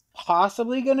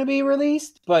possibly going to be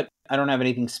released, but I don't have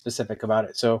anything specific about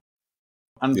it. So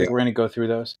I don't think we're going to go through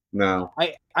those. No.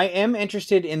 I am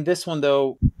interested in this one,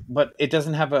 though, but it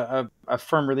doesn't have a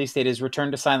firm release date, is Return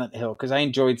to Silent Hill, because I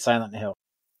enjoyed Silent Hill.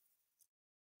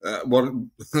 What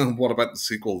about the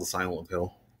sequel to Silent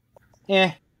Hill?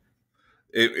 Yeah.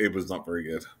 It was not very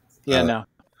good. Yeah, no.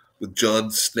 With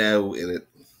Jon Snow in it.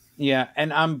 Yeah,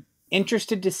 and I'm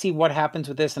interested to see what happens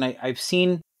with this, and I've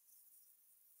seen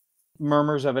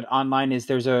murmurs of it online.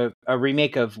 There's a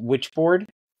remake of Witchboard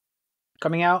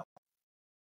coming out.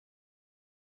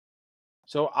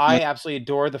 So I absolutely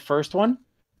adore the first one,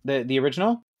 the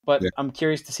original, but I'm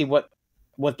curious to see what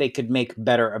they could make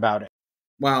better about it.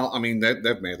 Well, I mean,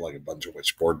 they've made like a bunch of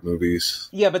Witchboard movies.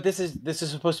 Yeah, but this is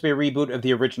supposed to be a reboot of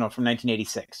the original from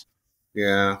 1986.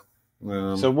 Yeah.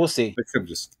 So we'll see. They could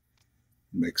just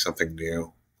make something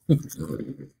new.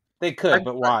 They could,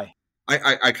 but why?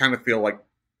 I kind of feel like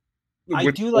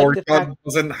I do like the fact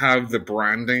doesn't have the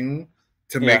branding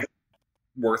to make it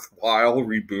worthwhile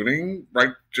rebooting,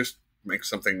 right? Just make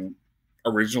something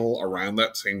original around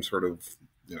that same sort of,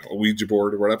 a Ouija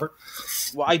board or whatever.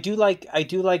 Well, I do like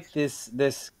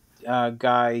this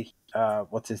guy.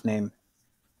 What's his name?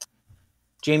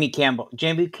 Jamie Campbell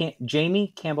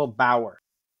Bower.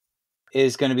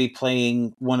 is going to be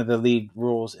playing one of the lead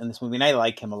roles in this movie, and I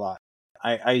like him a lot.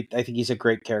 I think he's a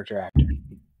great character actor.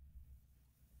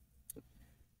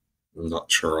 I'm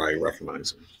not sure I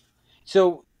recognize him.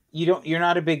 So you're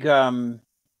not a big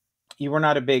you were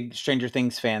not a big Stranger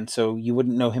Things fan, so you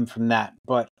wouldn't know him from that.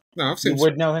 But No, I've seen. You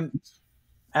would know him.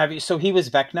 Have you? So he was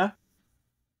Vecna.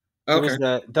 He Okay. was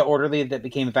the orderly that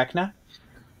became Vecna.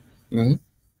 Mm-hmm.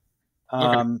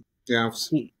 Okay. Yeah.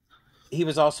 He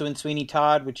was also in Sweeney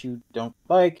Todd, which you don't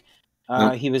like.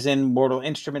 Nope. He was in Mortal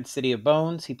Instruments: City of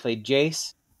Bones. He played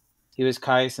Jace. He was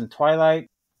Caius in Twilight.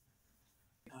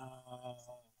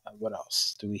 What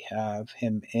else do we have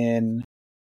him in?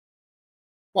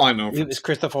 Well, I know him He was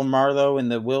Christopher Marlowe in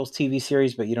the Wills TV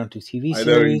series, but you don't do TV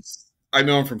series. I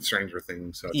know him from Stranger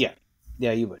Things. So Yeah,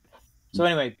 you would. So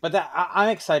anyway, but I'm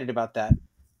excited about that.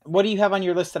 What do you have on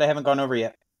your list that I haven't gone over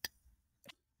yet?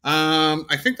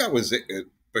 I think that was it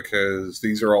because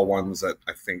these are all ones that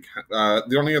I think.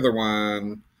 The only other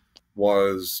one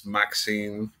was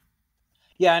Maxine.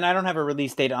 Yeah, and I don't have a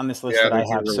release date on this list that I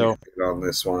have. So on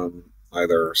this one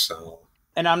either. So,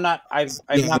 and I've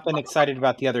not been excited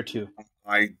about the other two.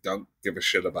 I don't give a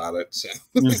shit about it. So.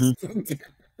 Mm-hmm.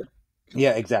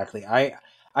 Yeah, exactly. I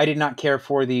did not care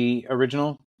for the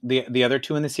original, the other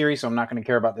two in the series, so I'm not going to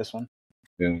care about this one.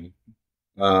 Yeah.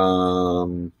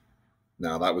 No,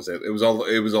 that was it. It was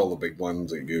all the big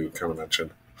ones that you kind of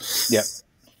mentioned. Yep.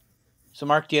 So,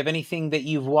 Mark, do you have anything that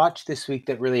you've watched this week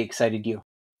that really excited you?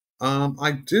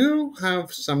 I do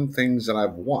have some things that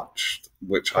I've watched,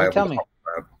 which I haven't talked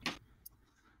about.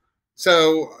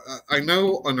 So, I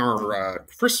know on our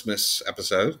Christmas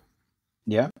episode,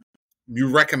 yeah, you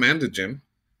recommended, Jim,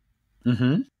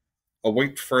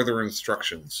 await further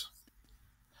instructions.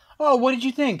 Oh, what did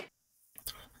you think?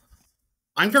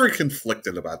 I'm very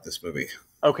conflicted about this movie.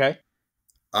 Okay.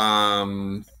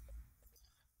 I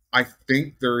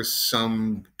think there's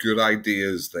some good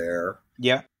ideas there.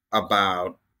 Yeah.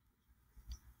 About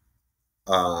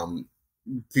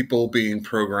people being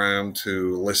programmed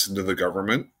to listen to the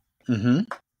government.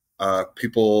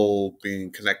 People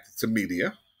being connected to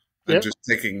media and just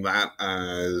taking that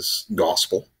as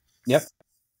gospel. Yep.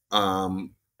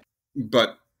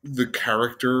 But the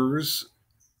characters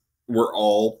were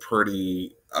all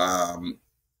pretty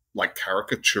like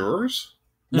caricatures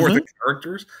more than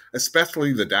characters,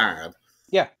 especially the dad.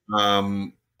 Yeah.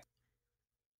 And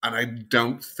I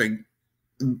don't think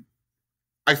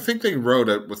they wrote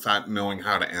it without knowing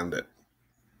how to end it.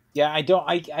 Yeah,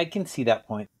 I can see that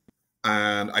point.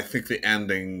 And I think the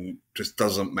ending just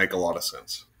doesn't make a lot of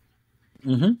sense.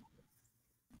 And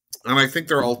I think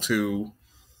they were all too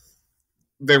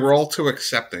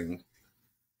accepting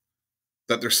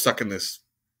that they're stuck in this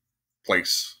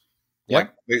place.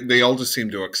 Yep. Like they all just seem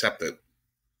to accept it.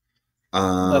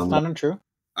 That's not untrue.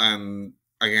 And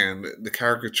again, the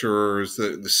caricatures,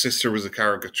 the sister was a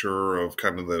caricature of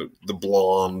kind of the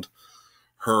blonde.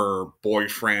 Her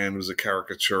boyfriend was a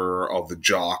caricature of the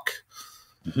jock.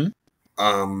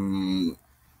 And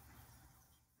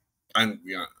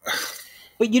yeah.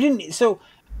 But you didn't. So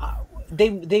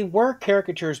they were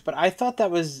caricatures, but I thought that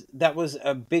was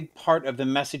a big part of the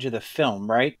message of the film,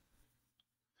 right?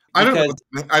 Because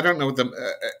I don't know what the.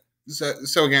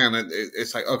 So again,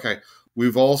 it's like, okay,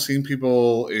 we've all seen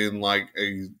people in like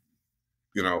a,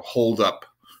 hold up,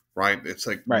 right? It's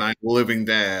like Night of the Living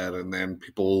Dead, and then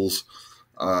people's,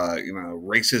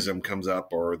 racism comes up,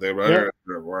 or they whatever.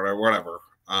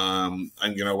 And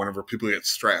whenever people get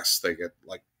stressed, they get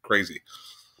like crazy.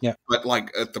 Yeah. But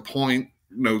like at the point,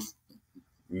 no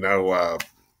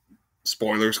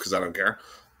spoilers because I don't care.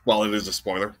 Well, it is a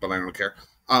spoiler, but I don't care.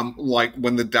 Like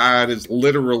when the dad is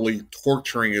literally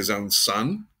torturing his own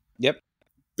son. Yep.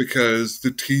 Because the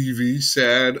TV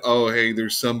said, "Oh, hey,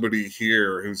 there's somebody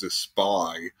here who's a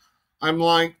spy." I'm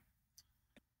like,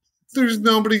 there's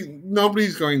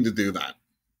nobody's going to do that.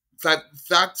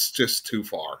 That's just too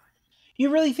far. You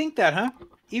really think that, huh?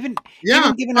 Even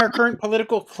given our current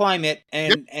political climate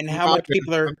and how much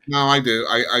people are. No, I do.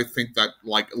 I think that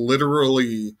like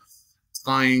literally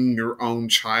tying your own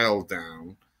child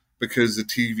down because the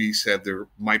TV said there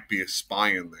might be a spy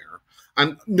in there.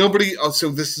 And nobody also,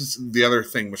 this is the other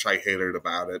thing which I hated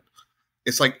about it.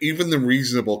 It's like even the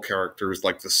reasonable characters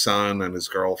like the son and his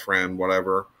girlfriend,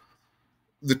 whatever,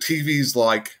 the TV's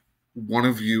like, one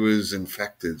of you is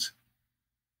infected.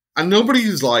 And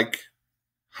nobody's like,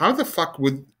 how the fuck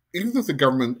would, even if the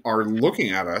government are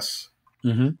looking at us,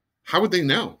 how would they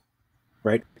know?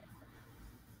 Right.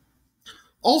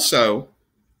 Also,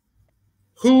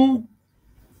 who,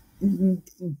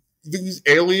 these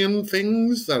alien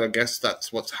things that I guess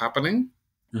that's what's happening.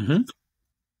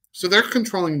 So they're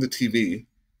controlling the TV.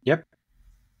 Yep.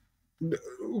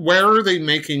 Where are they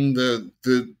making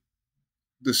the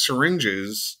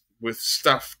syringes with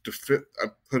stuff to fit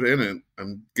put in it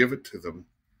and give it to them?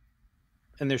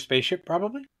 In their spaceship,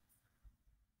 probably.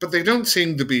 But they don't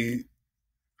seem to be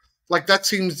like that.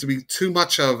 Seems to be too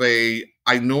much of a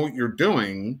I know what you're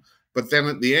doing, but then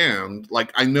at the end,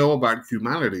 like I know about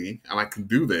humanity and I can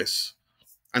do this,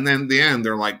 and then at the end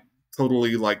they're like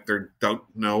totally like they don't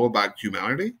know about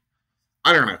humanity.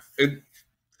 I don't know.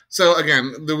 So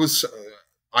again, there was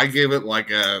I gave it like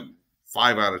a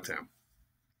 5 out of 10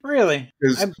 Really?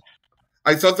 because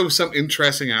I thought there was some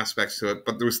interesting aspects to it,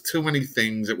 but there was too many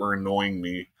things that were annoying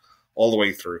me all the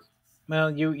way through. Well,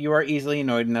 you are easily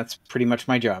annoyed, and that's pretty much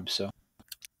my job. So.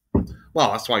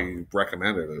 Well, that's why you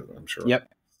recommended it, I'm sure. Yep.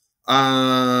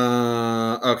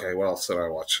 Okay, what else did I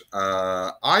watch?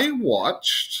 I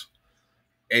watched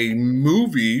a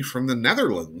movie from the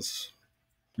Netherlands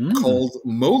called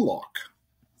Moloch.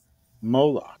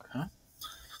 Moloch, huh?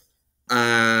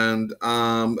 And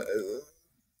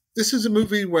this is a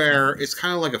movie where it's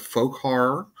kind of like a folk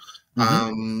horror.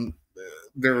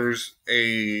 There's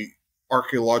a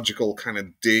archaeological kind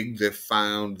of dig. They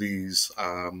found these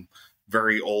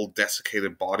very old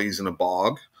desiccated bodies in a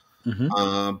bog.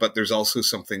 But there's also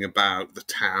something about the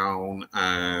town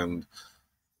and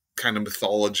kind of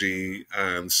mythology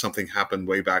and something happened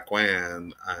way back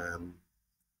when. And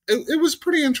it was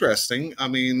pretty interesting. I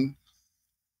mean,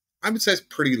 I would say it's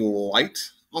pretty light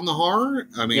on the horror.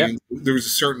 I mean, there's a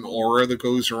certain aura that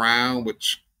goes around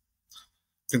which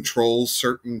controls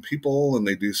certain people and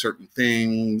they do certain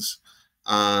things.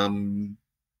 But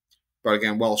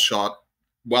again, well shot,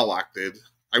 well acted.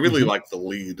 I really liked the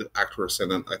lead actress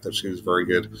in it. I thought she was very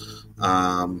good.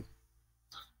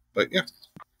 But yeah.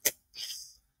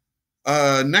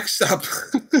 Next up,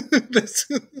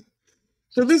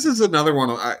 so this is another one.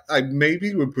 I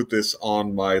maybe would put this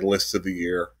on my list of the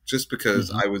year just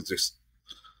because I was just.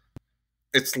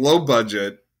 It's low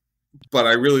budget, but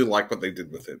I really like what they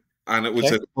did with it, and it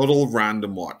was a total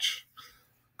random watch.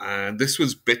 And this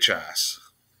was Bitch Ass.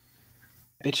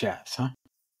 Bitch Ass, huh?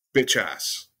 Bitch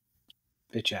Ass.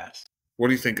 Bitch Ass. What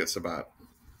do you think it's about?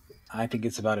 I think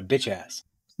it's about a bitch ass.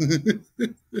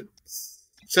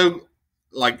 So,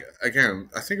 like, again,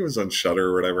 I think it was on Shudder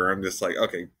or whatever. I'm just like,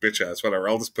 okay, bitch ass, whatever.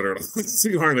 I'll just put it on.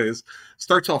 See what it is.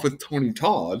 Starts off with Tony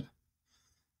Todd.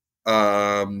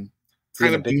 Kind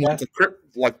of being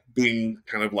being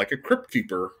kind of like a crypt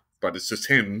keeper, but it's just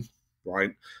him,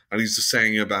 right? And he's just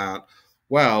saying about,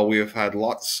 well, we have had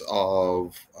lots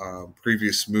of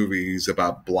previous movies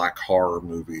about black horror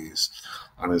movies,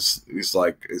 and he's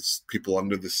like, it's people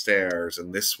under the stairs,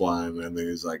 and this one, and then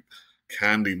he's like,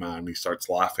 Candyman. He starts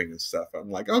laughing and stuff. I'm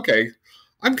like, okay,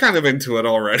 I'm kind of into it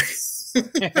already.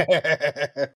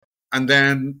 And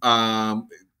then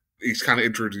he's kind of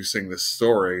introducing this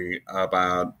story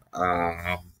about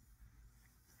a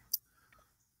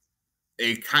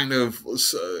kind of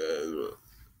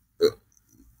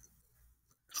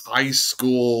high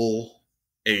school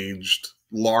aged,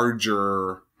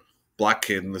 larger black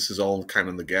kid, and this is all kind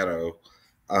of in the ghetto,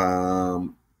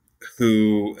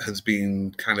 who has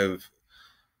been kind of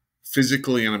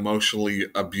physically and emotionally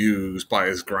abused by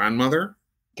his grandmother.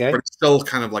 Okay. But still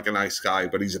kind of like a nice guy,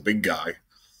 but he's a big guy.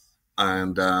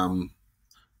 And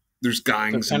there's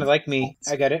gangs. So kind of like me.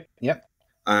 I get it. Yep.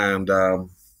 And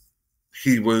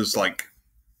he was like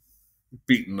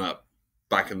beaten up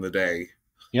back in the day.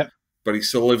 Yep. But he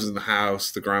still lives in the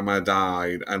house. The grandma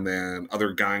died. And then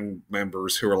other gang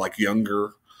members who are like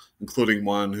younger, including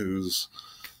one who's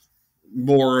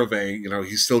more of a,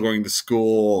 he's still going to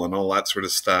school and all that sort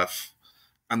of stuff.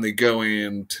 And they go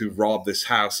in to rob this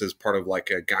house as part of like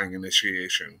a gang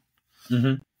initiation.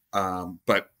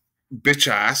 But Bitch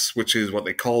Ass, which is what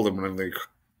they called him when they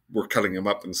were cutting him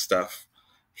up and stuff,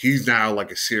 he's now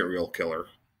like a serial killer.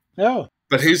 Oh.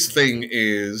 But his thing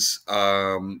is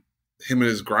him and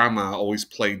his grandma always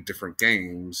played different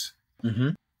games.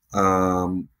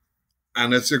 And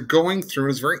as they're going through,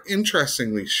 it's very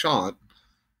interestingly shot.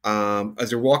 As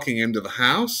they're walking into the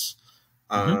house,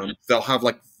 they'll have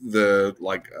like the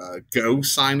go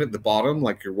sign at the bottom,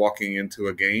 like you're walking into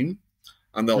a game,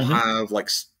 and they'll have like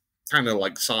kind of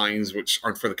like signs which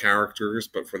aren't for the characters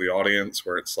but for the audience,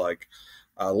 where it's like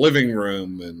living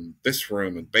room and this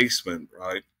room and basement,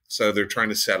 right? So they're trying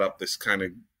to set up this kind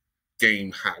of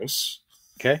game house.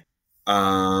 Okay.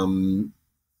 And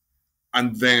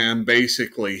then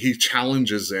basically he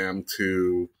challenges them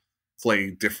to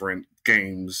play different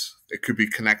games. It could be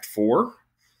Connect 4,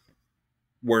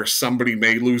 where somebody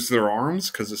may lose their arms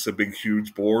because it's a big,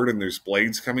 huge board and there's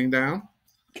blades coming down.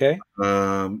 Okay.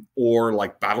 Or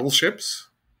like Battleships,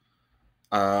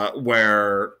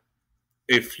 where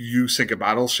if you sink a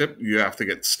battleship, you have to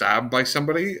get stabbed by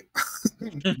somebody.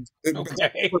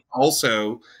 Okay.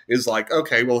 Also, is like,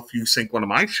 okay, well, if you sink one of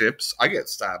my ships, I get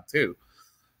stabbed too.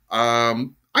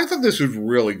 I thought this was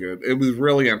really good. It was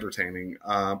really entertaining.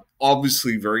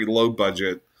 Obviously, very low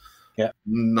budget. Yeah.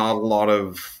 Not a lot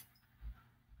of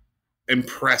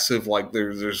impressive. Like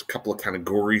there's a couple of kind of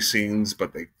gory scenes,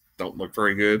 but they don't look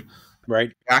very good.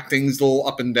 Right. Acting's a little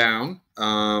up and down.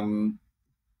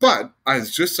 But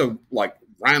as just a like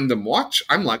random watch,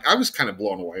 I was kind of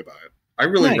blown away by it. I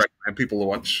really recommend people to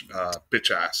watch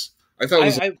Bitch Ass. I thought it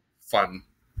was fun.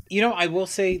 You know, I will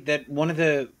say that one of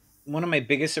my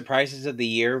biggest surprises of the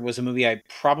year was a movie I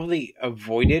probably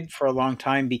avoided for a long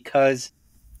time because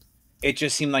it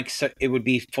just seemed like it would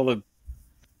be full of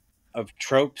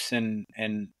tropes and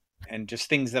just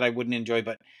things that I wouldn't enjoy.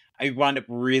 But I wound up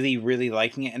really, really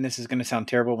liking it. And this is going to sound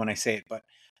terrible when I say it, but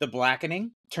The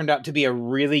Blackening turned out to be a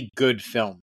really good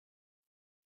film.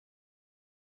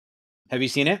 Have you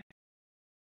seen it?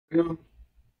 Yeah.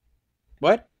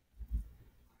 What?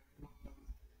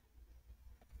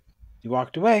 You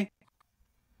walked away.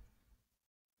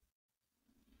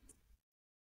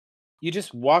 You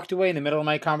just walked away in the middle of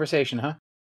my conversation, huh?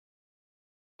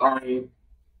 Sorry.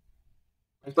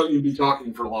 I thought you'd be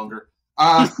talking for longer.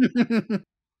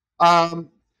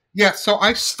 Yeah, so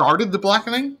I started The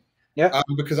Blackening. Yeah.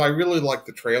 Because I really liked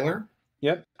the trailer.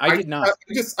 Yep. I did not.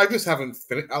 I just haven't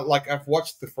finished. Like I've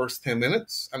watched the first 10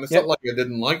 minutes, and it's not like I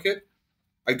didn't like it.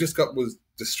 I just was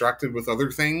distracted with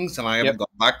other things, and I haven't gone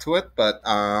back to it. But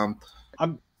I'm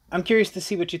curious to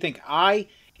see what you think.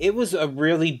 It was a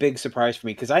really big surprise for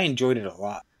me because I enjoyed it a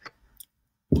lot.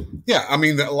 Yeah, I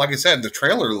mean, like I said, the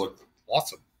trailer looked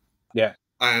awesome. Yeah,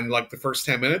 and like the first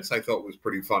 10 minutes, I thought was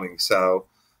pretty funny. So,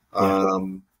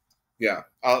 yeah,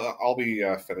 I'll be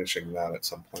finishing that at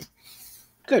some point.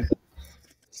 Good.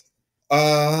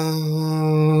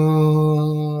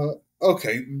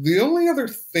 Okay. The only other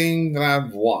thing that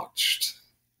I've watched.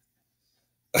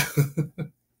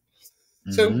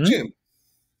 So, Jim,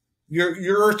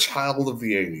 you're a child of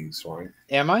the 80s, right?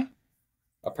 Am I?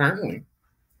 Apparently.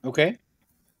 Okay.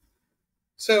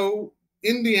 So,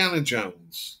 Indiana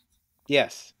Jones.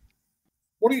 Yes.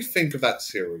 What do you think of that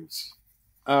series?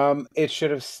 It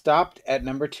should have stopped at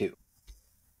number 2.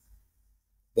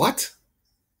 What?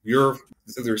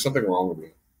 There's something wrong with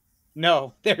you.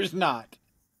 No, there's not.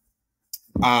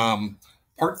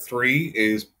 Part 3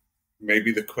 is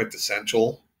maybe the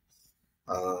quintessential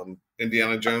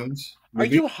Indiana Jones movie.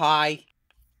 Are you high?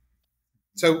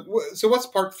 So what's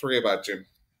part 3 about, Jim?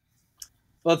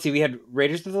 Well, let's see. We had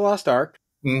Raiders of the Lost Ark,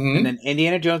 and then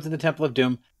Indiana Jones and the Temple of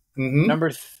Doom.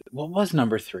 What was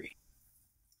number 3?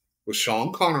 With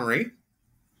Sean Connery.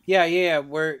 Yeah.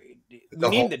 We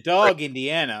named the dog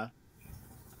Indiana.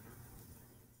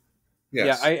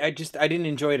 Yes. Yeah, I didn't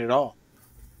enjoy it at all.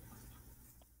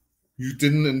 You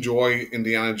didn't enjoy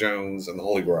Indiana Jones and the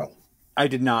Holy Grail? I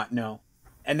did not, no.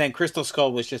 And then Crystal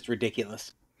Skull was just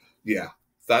ridiculous. Yeah.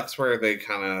 That's where they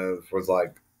kind of was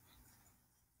like,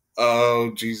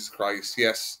 oh, Jesus Christ.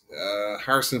 Yes.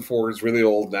 Harrison Ford is really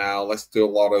old now. Let's do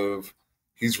a lot of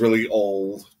he's really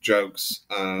old jokes.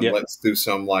 Let's do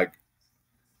some like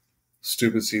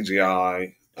stupid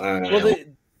CGI. Well,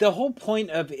 the whole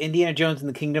point of Indiana Jones and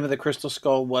the Kingdom of the Crystal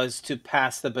Skull was to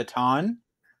pass the baton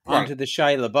onto the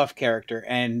Shia LaBeouf character,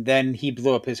 and then he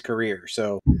blew up his career.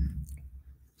 So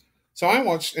I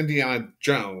watched Indiana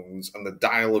Jones and the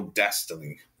Dial of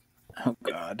Destiny. Oh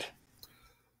God!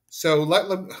 So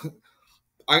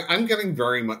I'm getting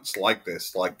very much like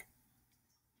this. Like,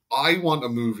 I want a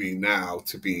movie now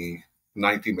to be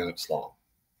 90 minutes long.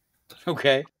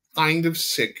 Okay. Kind of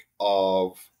sick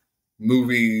of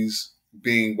movies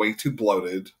being way too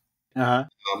bloated. Uh-huh.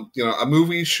 A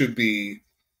movie should be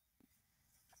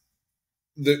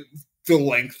the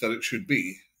length that it should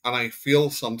be. And I feel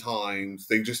sometimes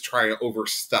they just try to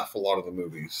overstuff a lot of the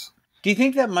movies. Do you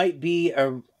think that might be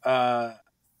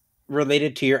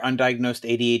related to your undiagnosed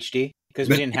ADHD? Because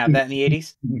we didn't have that in the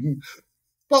 80s?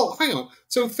 Well, hang on.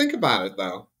 So think about it,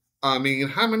 though. I mean,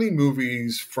 how many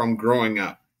movies from growing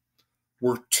up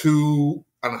were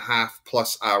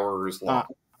 2.5+ hours long?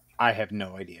 I have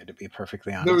no idea, to be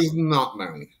perfectly honest. There's not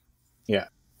many. Yeah.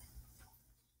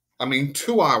 I mean,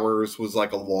 2 hours was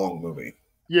like a long movie.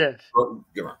 Yes.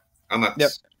 And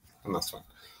that's fine.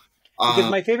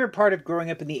 Because my favorite part of growing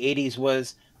up in the 80s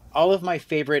was all of my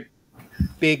favorite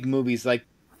big movies like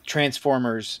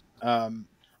Transformers.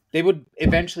 They would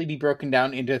eventually be broken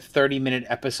down into 30-minute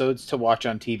episodes to watch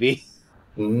on TV.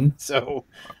 Mm-hmm. So,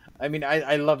 I mean,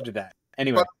 I loved that.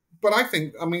 Anyway. But I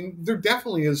think, I mean, there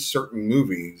definitely is certain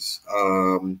movies,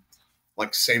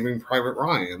 like Saving Private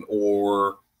Ryan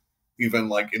or, even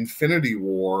like Infinity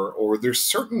War, or there's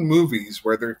certain movies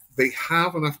where they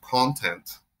have enough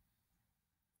content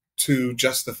to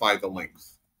justify the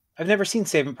length. I've never seen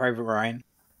Saving Private Ryan.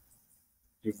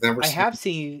 You've never I seen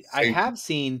have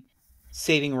seen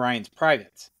Saving Ryan's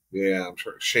Privates. Yeah, I'm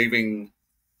sure. Shaving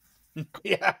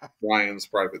Yeah. Ryan's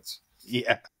Privates.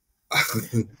 Yeah.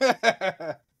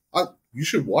 You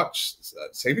should watch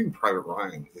Saving Private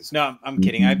Ryan. No, I'm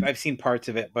kidding. I've seen parts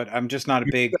of it, but I'm just not a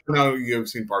big. No, you've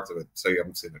seen parts of it, so you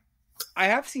haven't seen it. I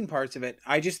have seen parts of it.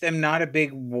 I just am not a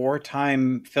big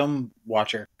wartime film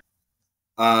watcher.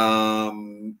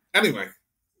 Anyway,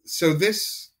 so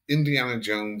this Indiana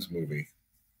Jones movie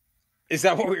is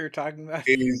that what we were talking about?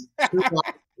 is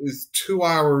 2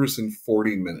 hours and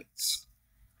 40 minutes.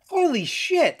 Holy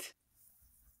shit!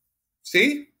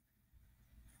 See?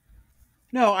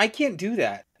 No, I can't do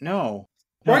that. No.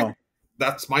 Right.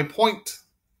 That's my point.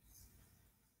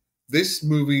 This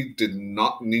movie did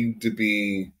not need to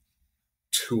be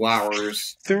 2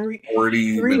 hours,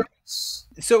 40 minutes.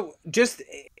 So just,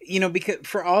 because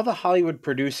for all the Hollywood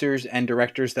producers and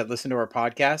directors that listen to our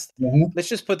podcast, let's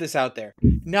just put this out there.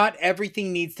 Not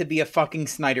everything needs to be a fucking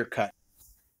Snyder cut.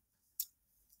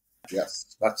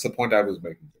 Yes, that's the point I was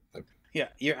making. Yeah,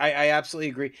 I absolutely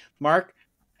agree. Mark,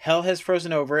 hell has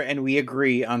frozen over and we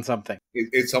agree on something.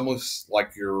 It's almost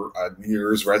like your New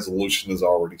Year's resolution has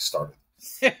already started.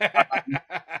 So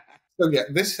yeah,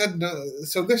 this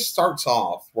starts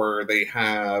off where they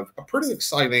have a pretty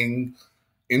exciting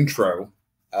intro,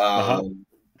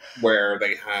 where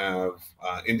they have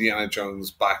Indiana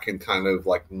Jones back in kind of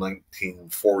like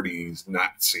 1940s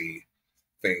Nazi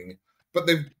thing, but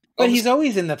he's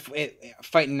always in the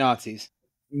fighting Nazis.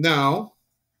 No.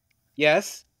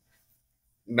 Yes.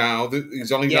 No,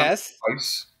 he's only done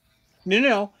twice.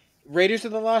 No. Raiders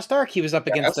of the Lost Ark. He was up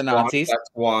against the Nazis. That's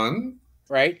one.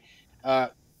 Right.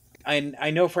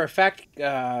 I know for a fact,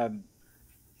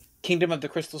 Kingdom of the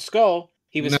Crystal Skull,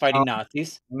 he was fighting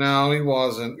Nazis. No, he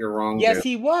wasn't. You're wrong. Yes, Jim.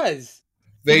 He was.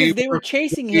 They were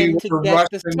chasing him to get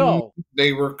the skull.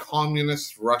 They were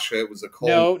communist Russia. It was a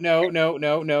cold. No.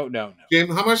 Jim,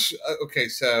 how much? Okay,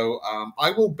 so I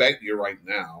will bet you right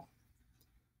now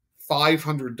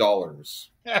 $500.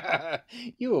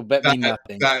 You will bet me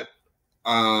nothing. That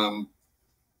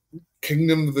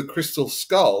Kingdom of the Crystal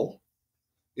Skull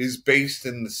is based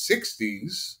in the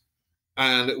 60s,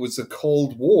 and it was the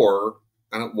Cold War,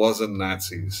 and it wasn't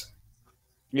Nazis.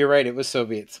 You're right, it was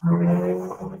Soviets.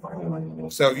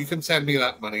 So you can send me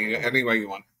that money any way you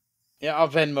want. Yeah, I'll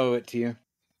Venmo it to you.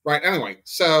 Right, anyway,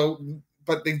 so,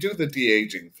 but they do the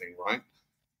de-aging thing, right?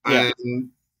 Yeah.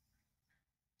 And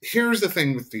here's the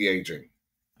thing with de-aging.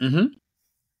 Mm-hmm.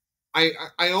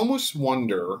 I almost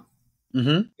wonder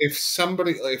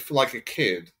if like a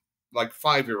kid, like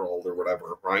 5-year-old or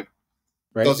whatever, right?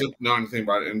 Doesn't know anything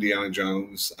about Indiana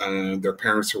Jones, and their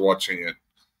parents are watching it,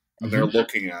 and they're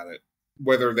looking at it,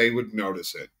 whether they would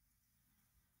notice it.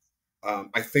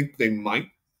 I think they might,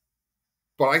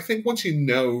 but I think once you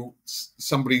know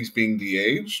somebody's being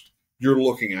de-aged, you're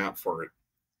looking out for it.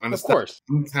 And of course.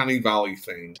 That uncanny valley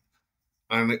thing.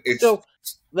 And it's... So,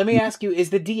 let me ask you,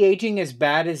 is the de-aging as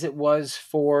bad as it was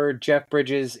for Jeff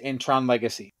Bridges in Tron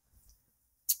Legacy?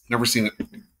 Never seen it.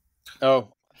 Oh.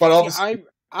 But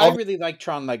I really like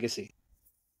Tron Legacy.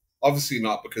 Obviously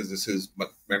not, because this is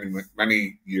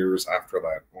many years after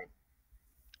that.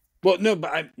 Well, no,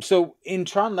 but so in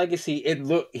Tron Legacy,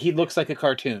 he looks like a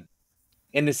cartoon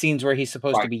in the scenes where he's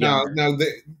supposed to be younger. No,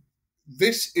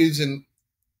 this isn't,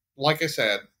 like I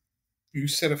said, you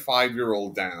set a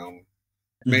 5-year-old down,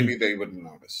 maybe they wouldn't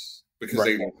notice, because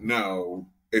they don't know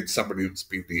it's somebody that's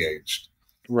being de-aged.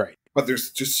 Right. But there's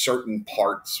just certain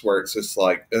parts where it's just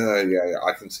like, yeah,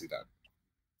 I can see that.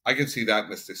 I can see that,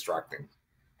 and it's distracting.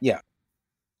 Yeah.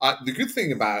 The good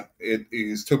thing about it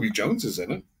is Toby Jones is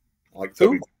in it. I like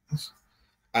Toby Jones.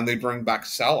 And they bring back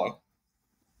Sella.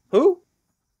 Who?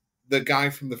 The guy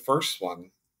from the first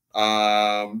one.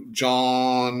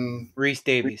 John... Rhys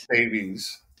Davies.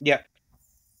 Yeah.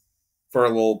 For a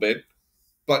little bit.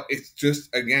 But it's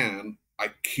just, again,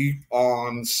 I keep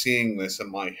on seeing this in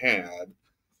my head.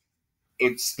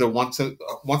 It's the once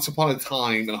upon a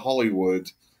time in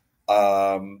Hollywood...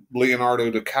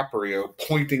 Leonardo DiCaprio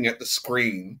pointing at the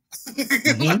screen.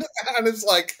 And it's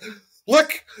like,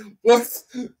 look,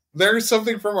 there's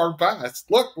something from our past.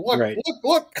 Look. I'm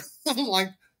like,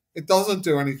 it doesn't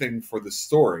do anything for the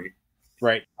story.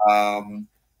 Right. And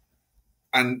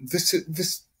this,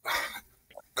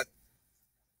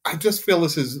 I just feel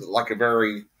this is like a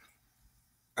very,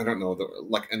 I don't know,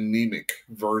 like anemic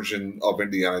version of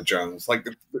Indiana Jones. Like,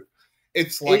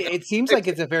 It's It, like it seems like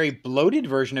it's a very bloated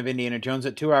version of Indiana Jones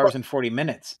at 2 hours and 40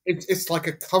 minutes. it's like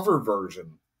a cover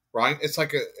version, right? It's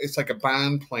like a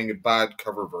band playing a bad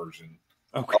cover version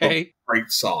of a Okay.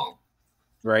 great song.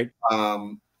 Right.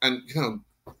 And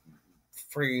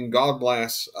freaking God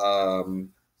bless,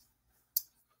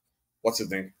 what's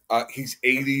his name? He's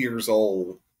 80 years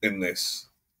old in this,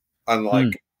 and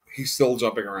like he's still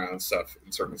jumping around and stuff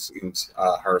in certain scenes.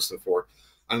 Harrison Ford,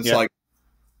 and it's like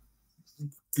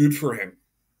good for him,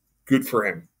 good for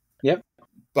him. Yep.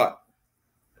 But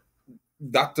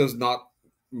that does not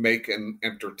make an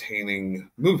entertaining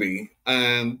movie,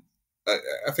 and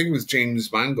I think it was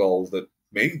James Mangold that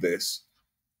made this,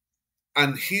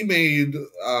 and he made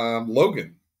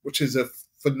Logan, which is a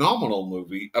phenomenal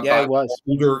movie Yeah, it about an was.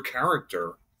 older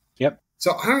character. Yep.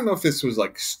 So I don't know if this was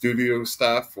like studio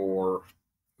stuff or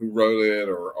who wrote it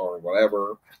or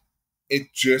whatever.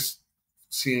 It just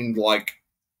seemed like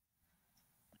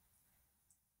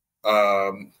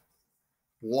Liza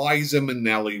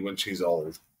Minnelli when she's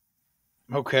old.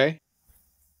 Okay.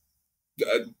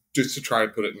 Just to try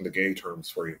and put it into gay terms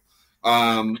for you.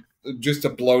 Just a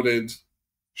bloated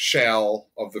shell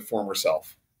of the former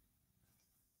self.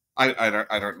 I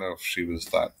don't know if she was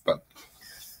that, but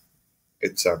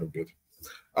it sounded good.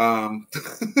 And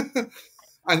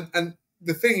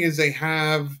the thing is, they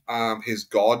have his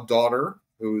goddaughter,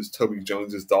 who is Toby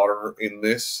Jones's daughter, in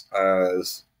this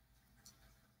as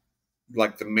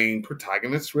like the main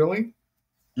protagonist. Really,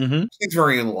 she's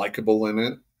very unlikable in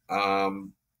it,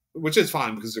 which is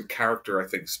fine because her character, I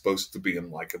think, is supposed to be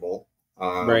unlikable.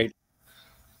 Right.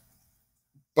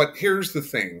 But here's the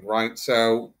thing, right?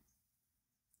 So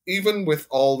even with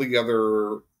all the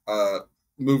other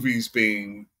movies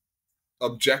being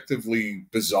objectively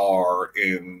bizarre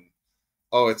in,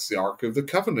 oh, it's the Ark of the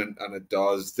Covenant and it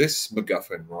does this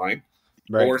MacGuffin, right?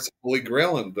 Or it's Holy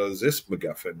Grail and does this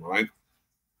MacGuffin, right?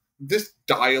 This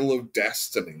Dial of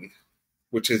Destiny,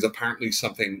 which is apparently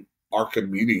something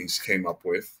Archimedes came up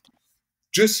with,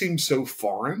 just seems so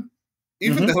foreign.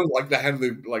 Even though like they have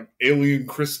the like alien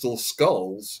crystal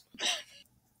skulls.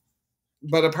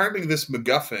 But apparently this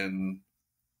MacGuffin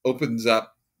opens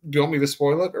up. Do you want me to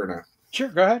spoil it or no? Sure,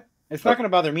 go ahead. It's not going to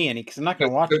bother me any because I'm not going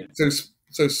to watch it.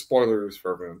 So spoilers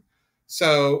for everyone.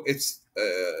 So it's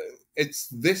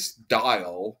this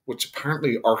dial, which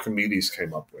apparently Archimedes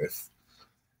came up with.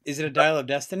 Is it a Dial of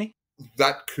Destiny?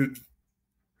 That could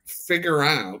figure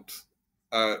out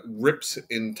rips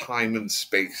in time and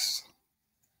space.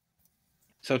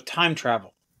 So time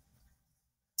travel.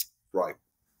 Right.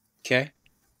 Okay.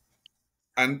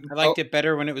 And I liked it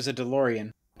better when it was a DeLorean.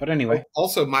 But anyway.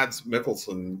 Also, Mads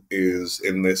Mikkelsen is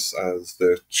in this as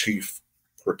the chief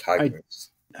protagonist.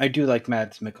 I do like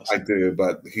Mads Mikkelsen. I do,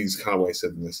 but he's kind of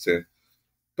wasted in this too.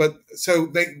 But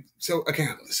so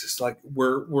again, this is like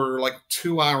we're like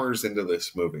 2 hours into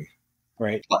this movie,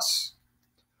 right? Plus,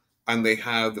 and they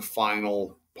have the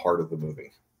final part of the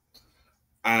movie,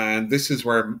 and this is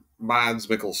where Mads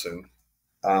Mikkelsen,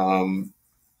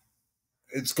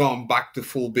 it's gone back to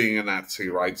full being a Nazi,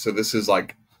 right? So this is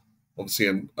like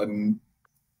obviously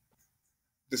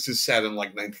this is set in like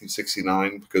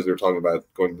 1969 because they're talking about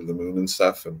going to the moon and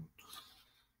stuff. And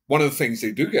one of the things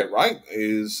they do get right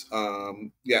is,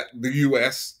 the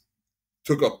U.S.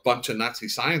 took a bunch of Nazi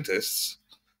scientists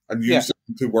and used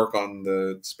them to work on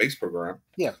the space program.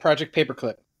 Yeah, Project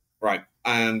Paperclip. Right,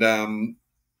 and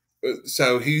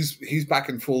so he's back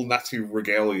in full Nazi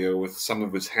regalia with some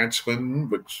of his henchmen,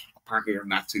 which apparently are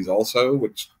Nazis also,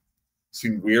 which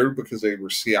seemed weird because they were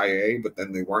CIA, but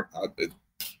then they weren't.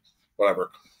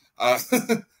 Whatever.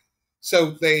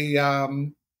 So they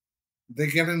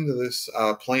get into this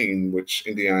plane, which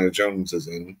Indiana Jones is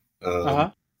in,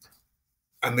 and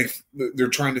they're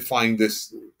trying to find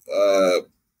this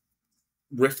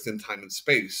rift in time and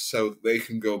space so they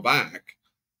can go back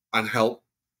and help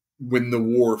win the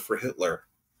war for Hitler.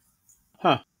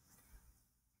 Huh.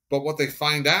 But what they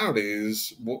find out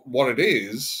is what it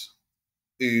is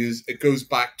it goes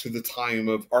back to the time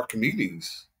of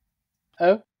Archimedes.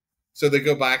 Oh. So they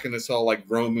go back and it's all like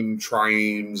Roman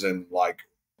triremes and like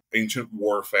ancient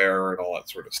warfare and all that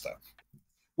sort of stuff,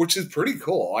 which is pretty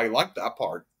cool. I like that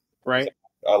part. Right.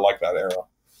 I like that era.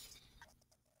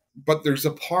 But there's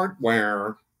a part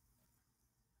where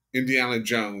Indiana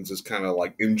Jones is kind of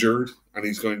like injured and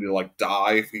he's going to like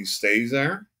die if he stays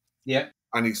there. Yeah.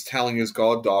 And he's telling his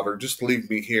goddaughter, just leave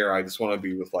me here. I just want to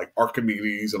be with like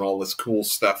Archimedes and all this cool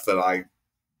stuff that I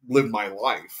live my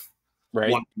life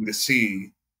wanting to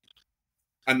see.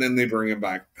 And then they bring him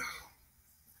back.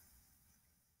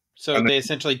 So they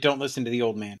essentially don't listen to the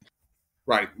old man.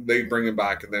 Right. They bring him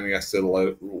back and then he has to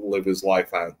live his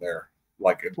life out there.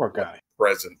 Like Poor guy.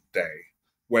 present day,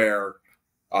 where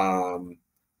Shia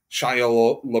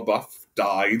LaBeouf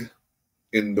died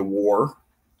in the war,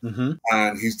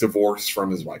 and he's divorced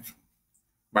from his wife,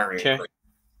 Marion Crane.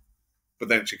 But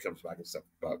then she comes back and stuff.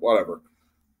 But whatever.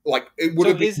 Like it would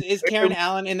have been. Is Karen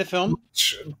Allen in the film?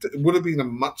 It would have been a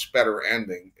much better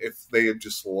ending if they had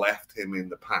just left him in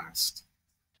the past.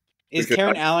 Is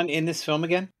Karen Allen in this film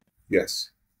again?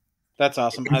 Yes. That's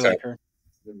awesome. I like her.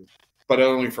 But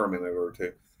only for a minute or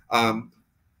two.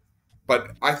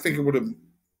 But I think it would have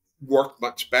worked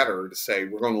much better to say,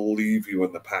 we're going to leave you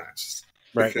in the past.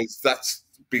 Right. Because that's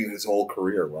been his whole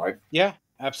career, right? Yeah,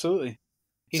 absolutely.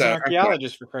 He's an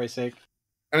archaeologist, for Christ's sake.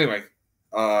 Anyway,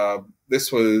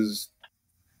 this was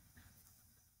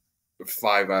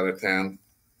 5 out of 10.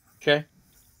 Okay.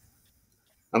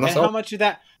 And how much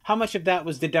of that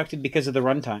was deducted because of the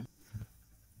runtime?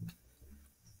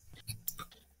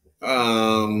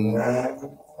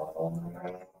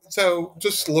 So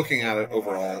just looking at it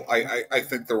overall, I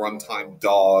think the runtime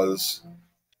does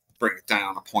bring it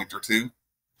down a point or two.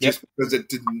 Just because it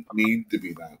didn't need to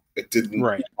be that. It didn't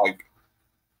like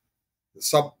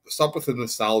stop with the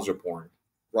nostalgia porn.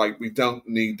 Right? We don't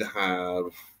need to have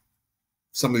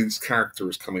some of these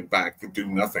characters coming back to do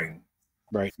nothing.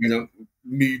 Right. You don't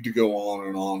need to go on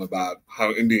and on about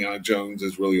how Indiana Jones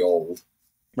is really old.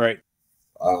 Right.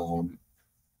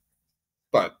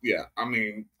 But yeah, I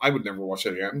mean, I would never watch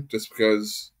it again just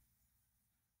because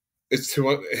it's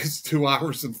 2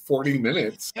 hours and 40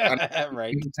 minutes.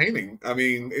 Right. Entertaining. I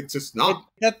mean, it's just not.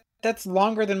 That's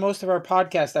longer than most of our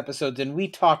podcast episodes, and we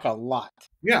talk a lot.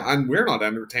 Yeah, and we're not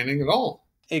entertaining at all.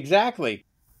 Exactly.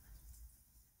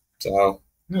 So,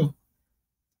 yeah.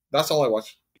 That's all I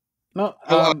watched. No,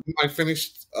 I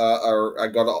finished, or I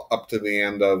got up to the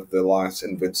end of the last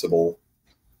Invincible.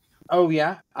 Oh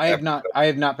yeah, I have not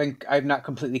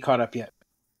completely caught up yet.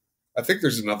 I think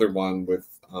there's another one with,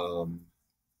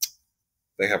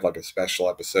 they have like a special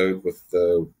episode with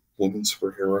the woman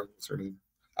superhero. What's her name?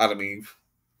 Adam Eve.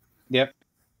 Yep.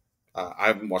 I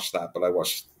haven't watched that, but I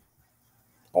watched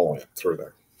all the way up through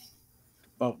there.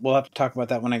 Well, we'll have to talk about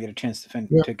that when I get a chance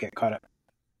to get caught up.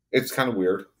 It's kind of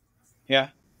weird. Yeah.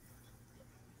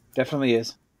 Definitely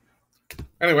is.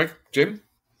 Anyway, Jim?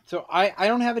 So I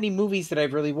don't have any movies that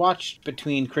I've really watched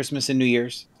between Christmas and New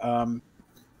Year's.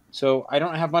 So I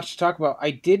don't have much to talk about.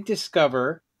 I did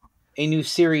discover a new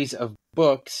series of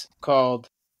books called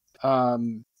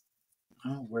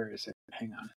where is it?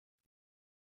 Hang on.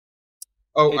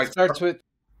 Oh, it starts with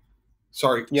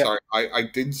Sorry. I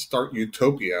did start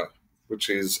Utopia, which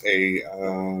is a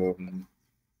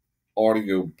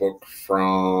audio book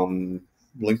from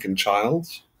Lincoln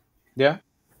Childs. Yeah.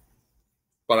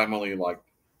 But I'm only like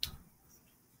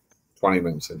 20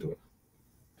 minutes into it.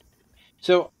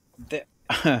 So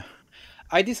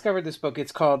I discovered this book.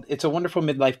 It's called It's a Wonderful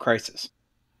Midlife Crisis.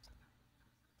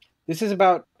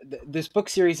 This book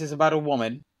series is about a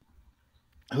woman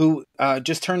who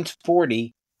just turned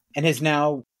 40 and has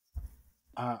now,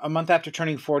 a month after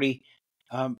turning 40,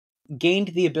 gained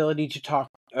the ability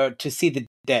to see the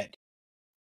dead.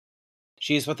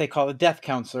 She is what they call a death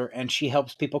counselor, and she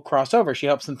helps people cross over. She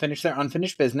helps them finish their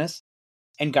unfinished business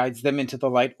and guides them into the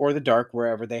light or the dark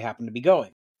wherever they happen to be going,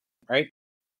 right?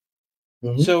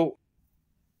 Mm-hmm. So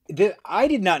I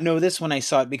did not know this when I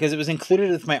saw it because it was included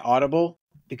with my Audible.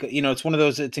 Because it's one of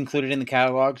those that's included in the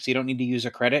catalog, so you don't need to use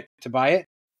a credit to buy it.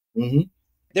 Mm-hmm.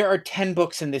 There are 10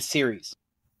 books in this series.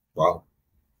 Wow.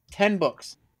 10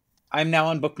 books. I'm now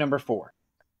on book number 4.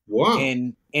 Wow.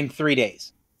 In 3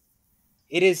 days.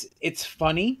 It's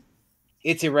funny.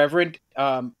 It's irreverent.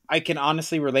 I can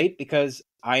honestly relate because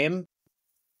I am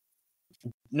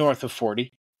north of 40.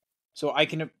 So I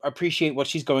can appreciate what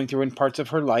she's going through in parts of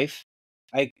her life.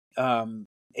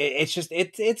 It's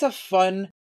a fun,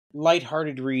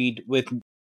 lighthearted read with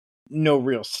no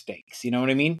real stakes. You know what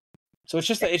I mean? So it's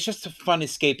just a fun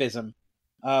escapism.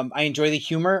 I enjoy the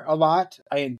humor a lot.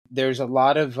 There's a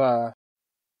lot of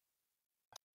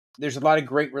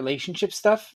great relationship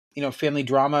stuff. Family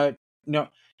drama.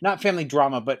 Not family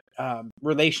drama, but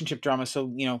relationship drama. So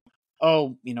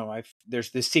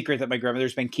there's this secret that my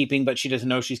grandmother's been keeping, but she doesn't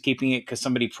know she's keeping it because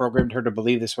somebody programmed her to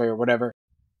believe this way or whatever.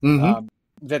 Mm-hmm.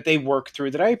 That they work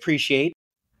through that I appreciate.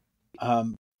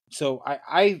 So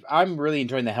I'm really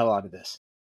enjoying the hell out of this.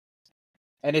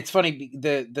 And it's funny,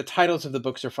 the titles of the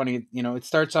books are funny. It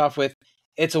starts off with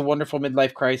It's a Wonderful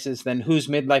Midlife Crisis, then Whose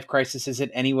Midlife Crisis Is It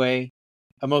Anyway?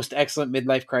 A Most Excellent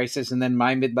Midlife Crisis, and then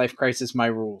My Midlife Crisis, My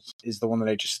Rules is the one that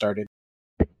I just started.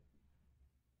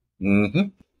 Mm-hmm.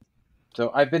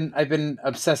 So I've been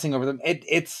obsessing over them.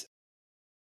 It's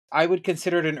I would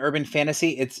consider it an urban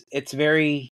fantasy. It's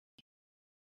very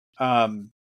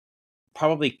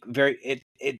probably very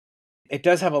it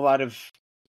does have a lot of,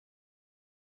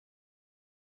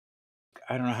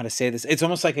 I don't know how to say this. It's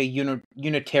almost like a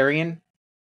Unitarian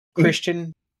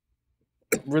Christian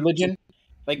religion.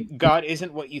 Like God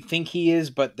isn't what you think he is,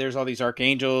 but there's all these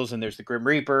archangels and there's the Grim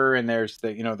Reaper and there's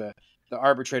the the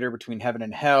arbitrator between heaven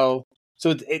and hell.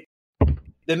 So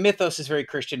the mythos is very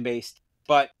Christian based,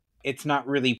 but it's not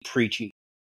really preachy.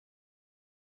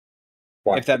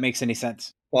 What? If that makes any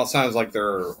sense. Well, it sounds like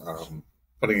they're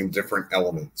putting in different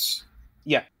elements.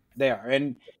 Yeah, they are,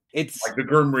 and it's like the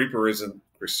Grim Reaper isn't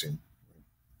Christian.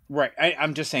 Right.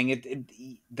 I'm just saying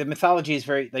the mythology is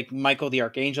very, like, Michael the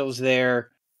Archangel is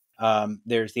there.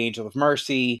 There's the Angel of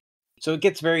Mercy. So it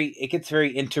gets very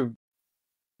into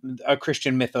a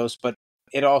Christian mythos, but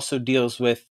it also deals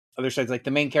with other sides. Like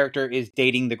the main character is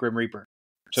dating the Grim Reaper.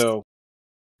 So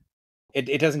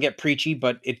it doesn't get preachy,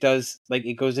 but it does, like,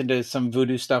 it goes into some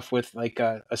voodoo stuff with like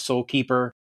a soul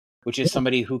keeper, which is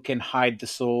somebody who can hide the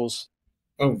souls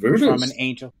from an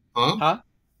angel. Huh?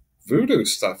 Voodoo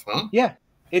stuff, huh? Yeah.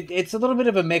 It's a little bit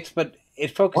of a mix, but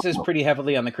it focuses pretty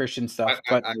heavily on the Christian stuff.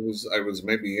 But I was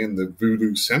maybe in the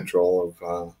Voodoo Central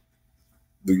of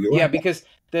the U.S. Yeah, because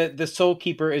the Soul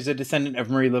Keeper is a descendant of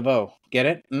Marie Laveau. Get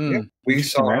it? Yeah, we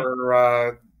saw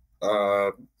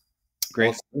her.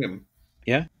 Great.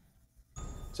 Yeah.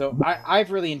 So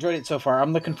I've really enjoyed it so far.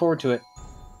 I'm looking forward to it.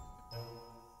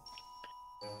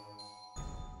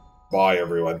 Bye,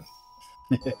 everyone.